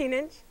 18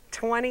 inch,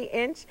 20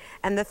 inch,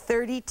 and the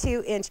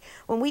 32 inch.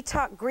 When we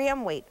talk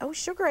gram weight, oh,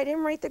 sugar, I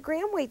didn't write the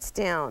gram weights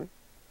down.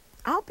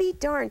 I'll be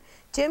darned.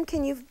 Jim,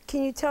 can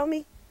you tell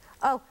me?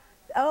 Oh,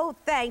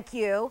 thank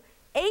you.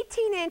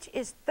 18 inch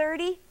is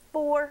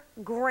 34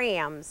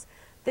 grams.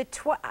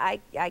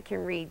 I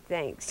can read,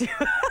 thanks.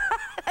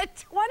 The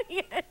 20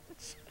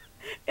 inch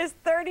is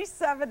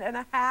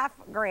 37.5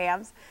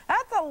 grams.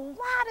 That's a lot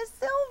of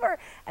silver.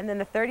 And then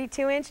the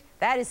 32 inch,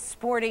 that is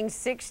sporting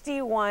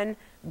 61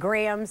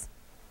 grams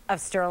of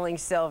sterling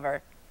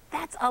silver.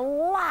 That's a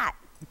lot.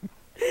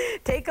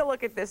 Take a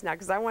look at this now,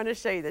 because I want to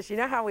show you this. You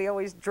know how we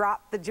always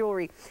drop the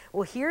jewelry?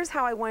 Well, here's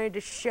how I wanted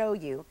to show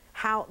you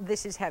how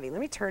this is heavy. Let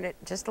me turn it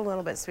just a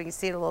little bit so we can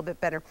see it a little bit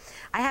better.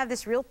 I have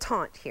this real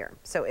taunt here,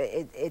 so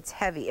it's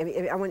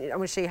heavy. I want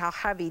to show you how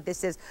heavy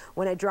this is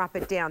when I drop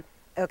it down.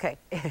 Okay,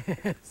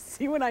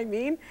 see what I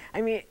mean?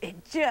 I mean,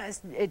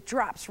 it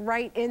drops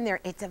right in there.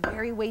 It's a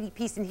very weighty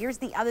piece. And here's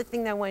the other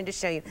thing that I wanted to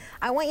show you.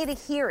 I want you to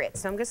hear it.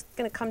 So I'm just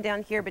gonna come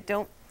down here, but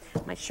don't,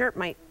 my shirt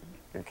might,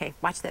 okay,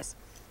 watch this.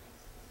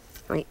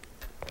 Wait.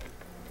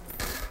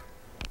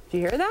 Do you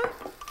hear that?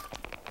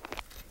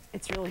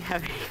 It's really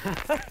heavy.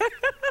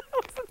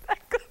 Wasn't that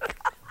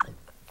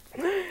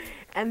good?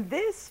 And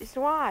this is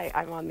why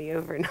I'm on the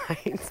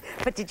overnights.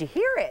 But did you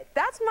hear it?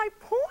 That's my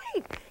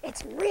point.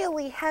 It's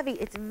really heavy.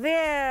 It's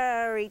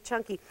very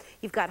chunky.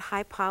 You've got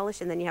high polish,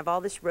 and then you have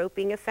all this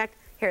roping effect.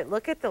 Here,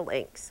 look at the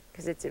links,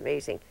 because it's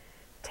amazing.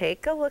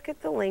 Take a look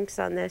at the links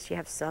on this. You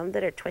have some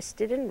that are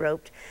twisted and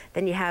roped.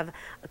 Then you have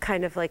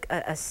kind of like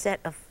a set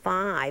of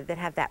 5 that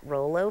have that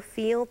Rolo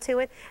feel to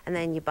it. And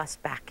then you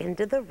bust back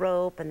into the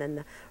rope, and then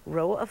the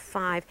row of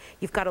 5.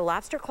 You've got a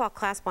lobster claw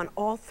clasp on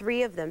all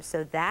 3 of them.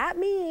 So that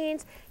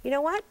means, you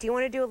know what? Do you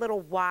want to do a little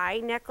Y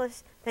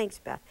necklace? Thanks,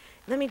 Beth.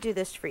 Let me do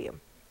this for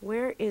you.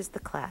 Where is the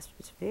clasp?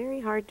 It's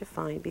very hard to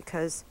find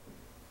because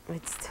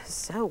it's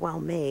so well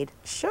made.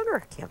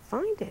 Sugar, I can't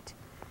find it.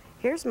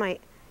 Here's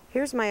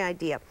my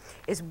idea,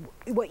 is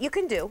what you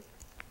can do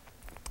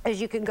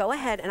is you can go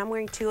ahead, and I'm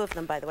wearing 2 of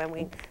them, by the way. I'm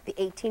wearing the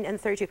 18 and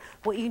 32.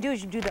 What you can do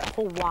is you do the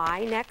whole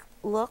Y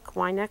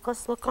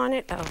necklace look on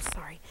it. Oh,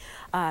 sorry.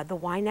 The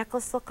Y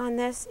necklace look on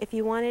this if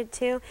you wanted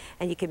to,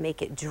 and you can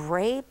make it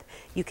drape.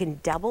 You can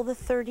double the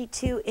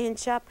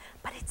 32-inch up,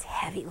 but it's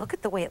heavy. Look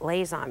at the way it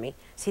lays on me.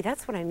 See,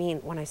 that's what I mean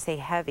when I say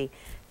heavy.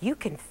 You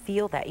can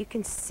feel that. You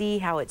can see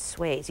how it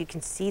sways. You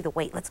can see the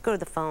weight. Let's go to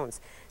the phones,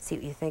 see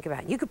what you think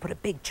about it. You could put a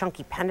big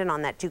chunky pendant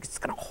on that too, because it's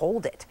going to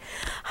hold it.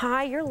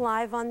 Hi, you're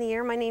live on the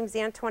air. My name's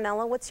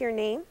Antonella. What's your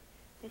name?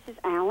 This is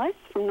Alice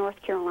from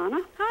North Carolina.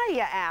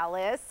 Hiya,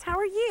 Alice. How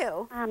are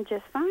you? I'm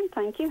just fine,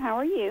 thank you. How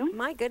are you?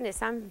 My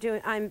goodness, I'm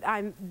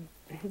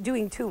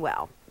doing too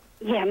well.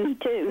 Yeah, me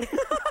too.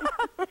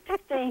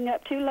 Staying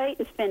up too late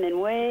and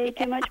spending way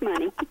too much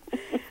money.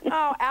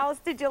 Oh, Alice,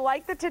 did you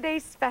like the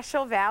today's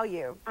special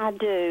value? I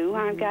do.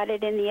 I've got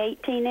it in the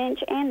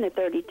 18-inch and the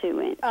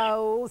 32-inch.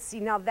 Oh, see,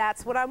 now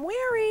that's what I'm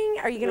wearing.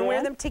 Are you going to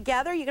wear them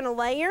together? Are you going to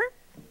layer?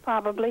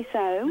 Probably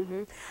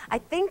so. I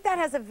think that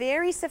has a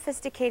very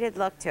sophisticated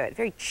look to it,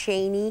 very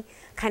chainy,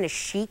 kind of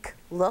chic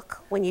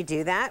look when you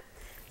do that.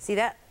 See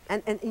that?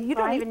 And you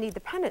don't even need the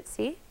pendant,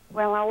 see?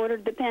 Well, I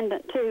ordered the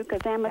pendant too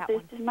because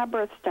amethyst is my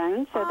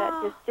birthstone, so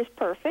that's just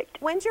perfect.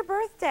 When's your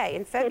birthday?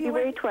 In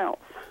February? February 12th.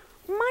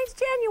 Mine's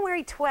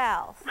January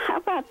 12th. How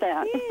about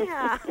that?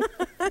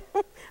 Yeah.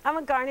 I'm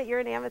a garnet, you're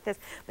an amethyst.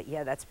 But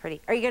yeah, that's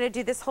pretty. Are you going to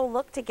do this whole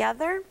look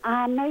together?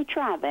 I may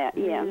try that,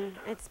 yes.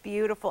 It's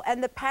beautiful.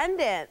 And the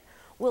pendant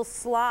will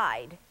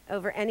slide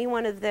over any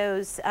one of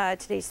those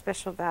today's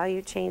special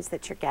value chains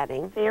that you're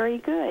getting. Very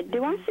good.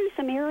 Do I see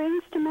some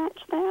earrings to match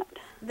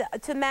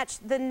that? To match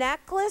the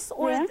necklace?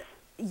 Or yes.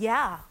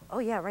 Yeah. Oh,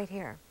 yeah, right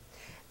here.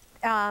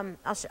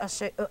 I'll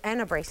show you,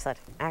 and a bracelet,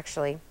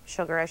 actually.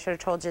 Sugar, I should have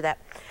told you that.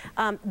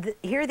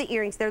 Here are the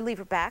earrings. They're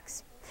lever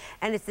backs.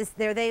 And it's this,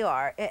 there they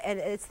are. And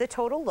it's the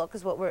total look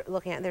is what we're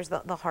looking at. There's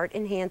the heart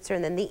enhancer,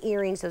 and then the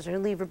earrings. Those are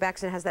lever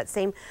backs, and it has that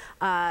same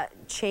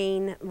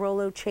chain,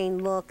 Rolo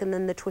chain look, and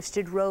then the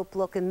twisted rope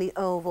look and the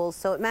ovals.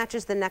 So it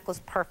matches the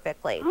necklace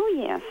perfectly. Oh,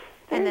 yes.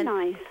 Very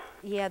nice.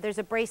 Yeah, there's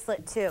a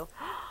bracelet, too.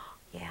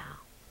 Yeah.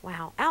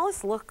 Wow.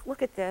 Alice,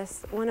 look at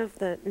this. One of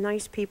the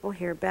nice people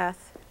here,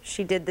 Beth,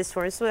 she did this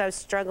for us. This is what I was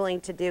struggling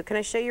to do. Can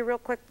I show you real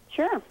quick?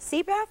 Sure.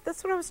 See, Beth?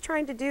 That's what I was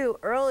trying to do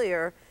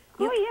earlier.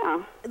 Oh,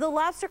 yeah. The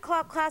lobster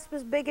claw clasp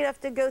is big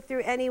enough to go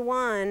through any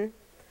one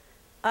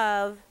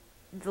of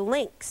the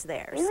links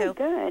there. Very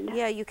good.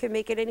 Yeah, you can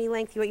make it any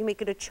length. You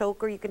make it a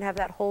choker. You can have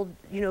that whole,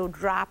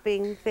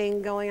 dropping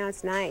thing going on.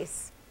 It's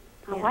nice.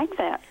 I like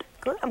that.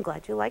 Good. I'm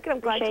glad you like it. I'm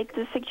glad Appreciate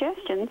the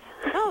suggestions.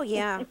 Oh,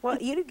 yeah. Well,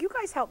 you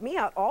guys help me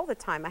out all the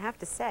time, I have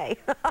to say.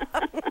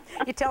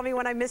 You tell me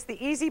when I miss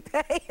the easy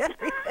pay.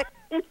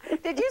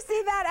 Did you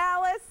see that,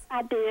 Alice?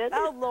 I did.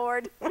 Oh,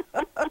 Lord.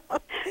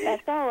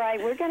 That's all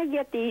right. We're going to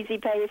get the easy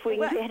pay if we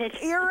can get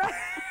it. You're right.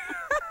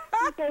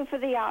 We'll go for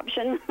the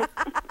option.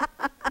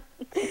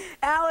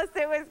 Alice,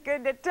 it was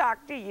good to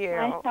talk to you.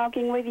 Nice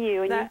talking with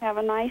you, and you have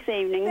a nice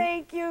evening.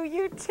 Thank you.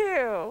 You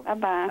too.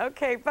 Bye-bye.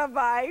 Okay,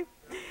 bye-bye.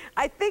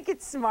 I think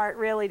it's smart,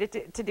 really,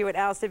 to do what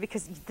Alice did,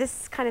 because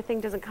this kind of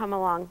thing doesn't come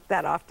along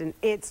that often.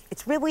 It's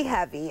really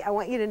heavy. I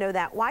want you to know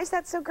that. Why is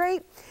that so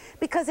great?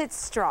 Because it's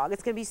strong.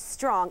 It's going to be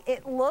strong.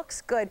 It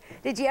looks good.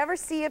 Did you ever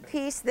see a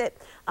piece that,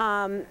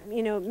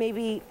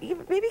 maybe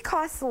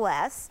costs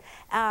less,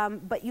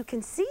 but you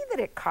can see that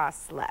it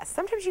costs less?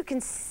 Sometimes you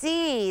can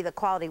see the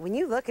quality. When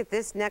you look at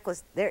this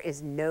necklace, there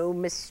is no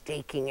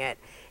mistaking it.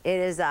 It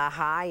is a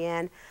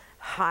high-end,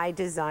 high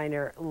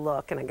designer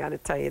look, and I got to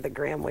tell you, the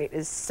gram weight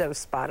is so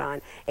spot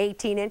on.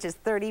 18 inches,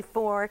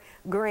 34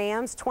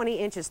 grams, 20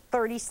 inches,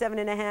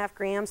 37.5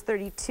 grams,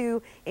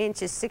 32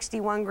 inches,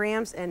 61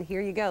 grams, and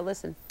here you go.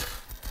 Listen,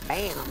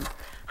 bam.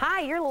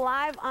 Hi, you're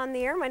live on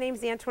the air. My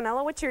name's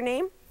Antonella. What's your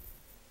name?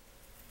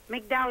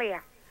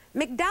 Migdalia.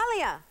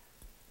 Migdalia.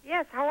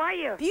 Yes, how are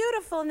you?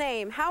 Beautiful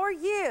name. How are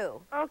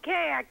you?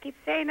 Okay, I keep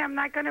saying I'm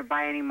not going to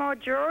buy any more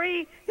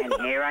jewelry, and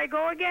here I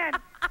go again.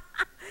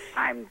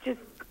 I'm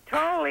just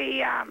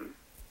totally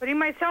putting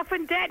myself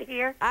in debt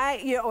here.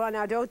 Well,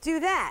 now don't do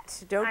that.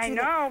 I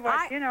know,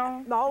 but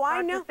Oh,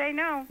 I know. To say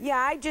no. Yeah,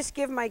 I just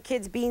give my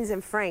kids beans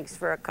and franks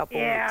for a couple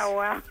weeks. Yeah,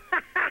 well,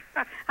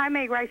 I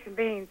make rice and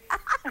beans.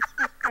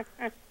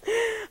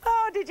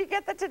 Oh, did you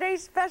get the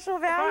today's special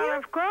value? Well,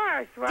 of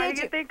course. Why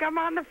do you think I'm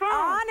on the phone?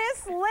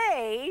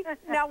 Honestly.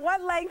 Now,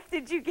 what length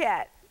did you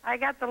get? I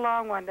got the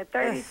long one, the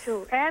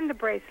 32, and the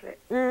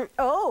bracelet.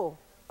 Oh,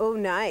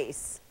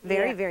 nice.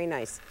 Very, very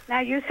nice.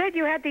 Now, you said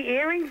you had the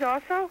earrings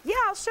also? Yeah,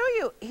 I'll show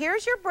you.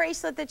 Here's your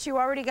bracelet that you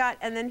already got,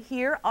 and then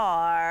here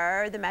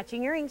are the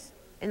matching earrings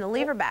in the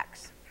lever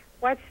backs.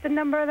 What's the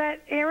number of that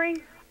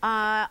earring?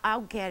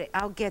 I'll get it.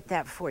 I'll get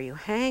that for you.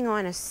 Hang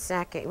on a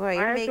second. Well,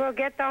 Might as well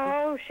get the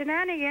whole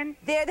shenanigan.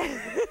 There,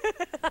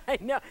 I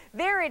know.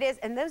 There it is.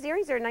 And those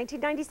earrings are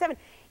 1997.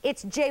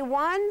 It's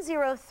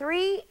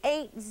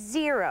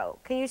J10380.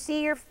 Can you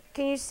see your?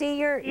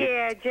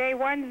 Yeah,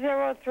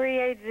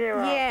 J10380.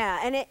 Yeah,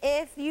 and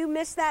if you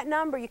miss that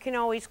number, you can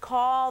always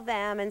call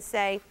them and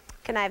say,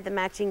 "Can I have the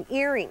matching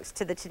earrings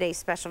to the today's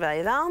special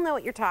value?" They'll know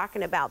what you're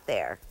talking about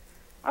there.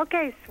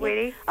 Okay,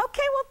 sweetie. Yeah.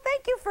 Okay, well,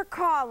 thank you for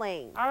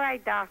calling. All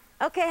right, Doc.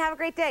 Okay, have a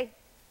great day.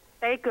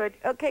 Stay good.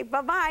 Okay,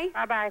 bye-bye.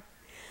 Bye-bye.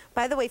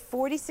 By the way,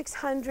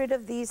 4,600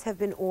 of these have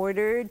been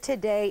ordered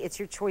today. It's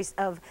your choice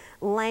of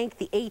length,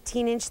 the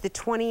 18-inch, the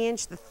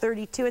 20-inch, the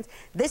 32-inch.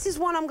 This is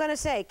one I'm going to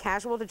say,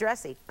 casual to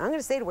dressy. I'm going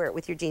to say to wear it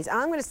with your jeans.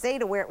 I'm going to say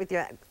to wear it with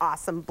your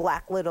awesome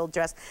black little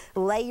dress.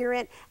 Layer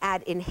it,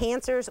 add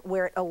enhancers,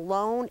 wear it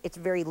alone. It's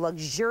very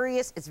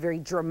luxurious. It's very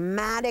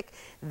dramatic,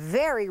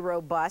 very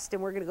robust.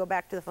 And we're going to go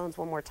back to the phones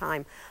one more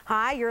time.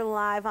 Hi, you're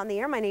live on the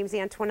air. My name's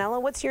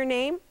Antonella. What's your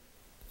name?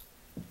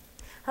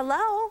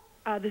 Hello?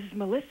 This is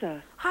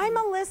Melissa. Hi,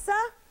 Melissa.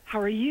 How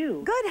are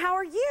you? Good. How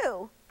are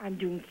you? I'm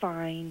doing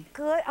fine.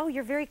 Good. Oh,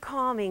 you're very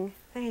calming.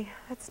 Hey,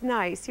 that's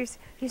nice. You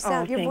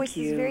sound. Your voice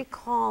is very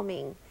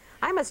calming.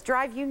 I must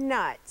drive you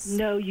nuts.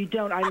 No, you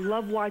don't. I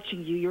love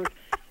watching you.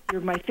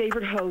 You're my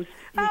favorite host.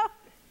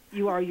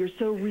 You are. You're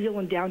so real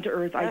and down to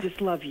earth. I just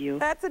love you.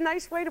 That's a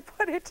nice way to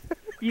put it.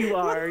 You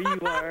are. You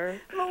are.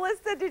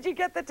 Melissa, did you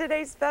get the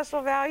today's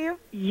special value?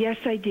 Yes,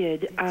 I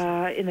did.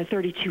 In the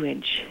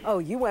 32-inch. Oh,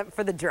 you went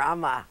for the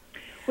drama.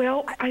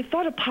 Well, I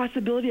thought a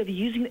possibility of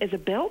using it as a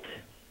belt.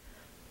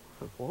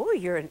 Oh,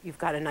 you've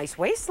got a nice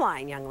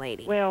waistline, young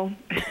lady. Well,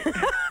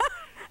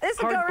 this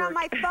will go around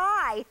my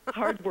thigh.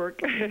 Hard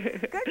work.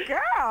 Good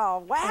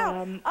girl.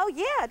 Wow. Oh,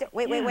 yeah.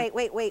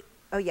 Wait.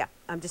 Oh, yeah.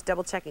 I'm just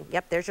double checking.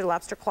 Yep, there's your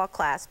lobster claw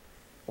clasp.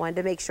 Wanted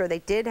to make sure they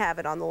did have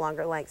it on the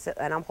longer length,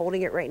 and I'm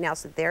holding it right now,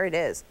 so there it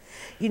is.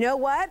 You know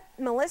what,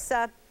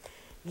 Melissa?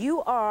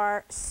 You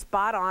are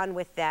spot on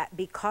with that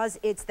because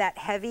it's that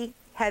heavy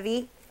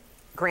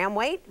gram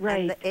weight. Right.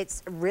 And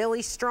it's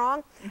really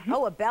strong. Mm-hmm.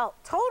 Oh, a belt.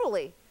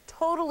 Totally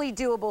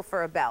doable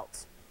for a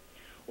belt.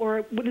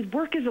 Or would it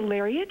work as a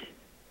lariat?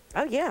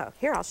 Oh, yeah.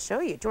 Here, I'll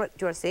show you. Do you want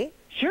to see?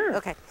 Sure.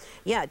 Okay.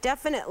 Yeah,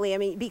 definitely. I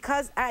mean,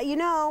 because,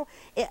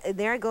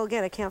 there I go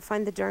again. I can't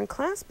find the darn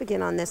clasp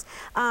again on this.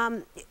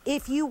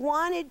 If you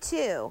want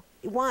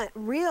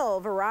real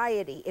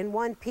variety in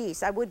one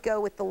piece, I would go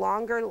with the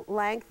longer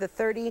length, the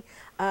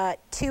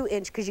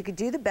 32-inch, because you could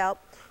do the belt,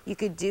 you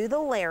could do the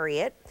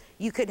lariat,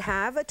 you could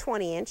have a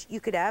 20-inch, you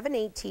could have an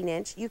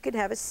 18-inch, you could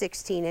have a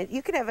 16-inch,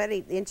 you could have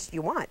any inch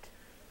you want.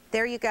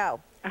 There you go.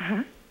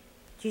 Uh-huh.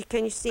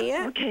 Can you see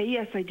it? Okay,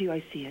 yes, I do.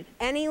 I see it.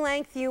 Any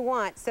length you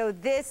want. So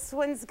this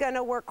one's going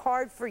to work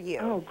hard for you.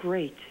 Oh,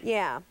 great.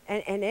 Yeah,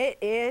 and it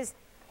is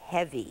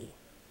heavy.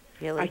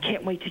 Really I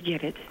can't wait to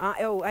get it.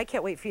 I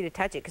can't wait for you to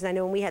touch it because I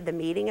know when we had the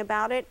meeting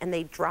about it and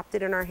they dropped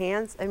it in our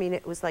hands, I mean,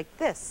 it was like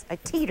this. I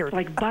teetered.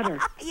 Like butter.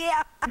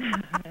 Yeah.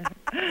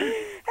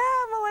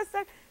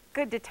 Melissa,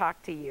 good to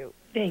talk to you.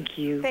 Thank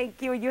you.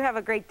 Thank you. You have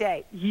a great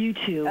day. You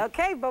too.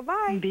 Okay,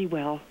 bye-bye. Be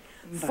well.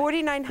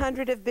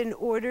 4,900 have been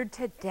ordered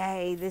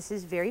today. This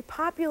is very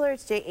popular.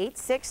 It's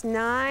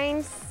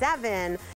J8697.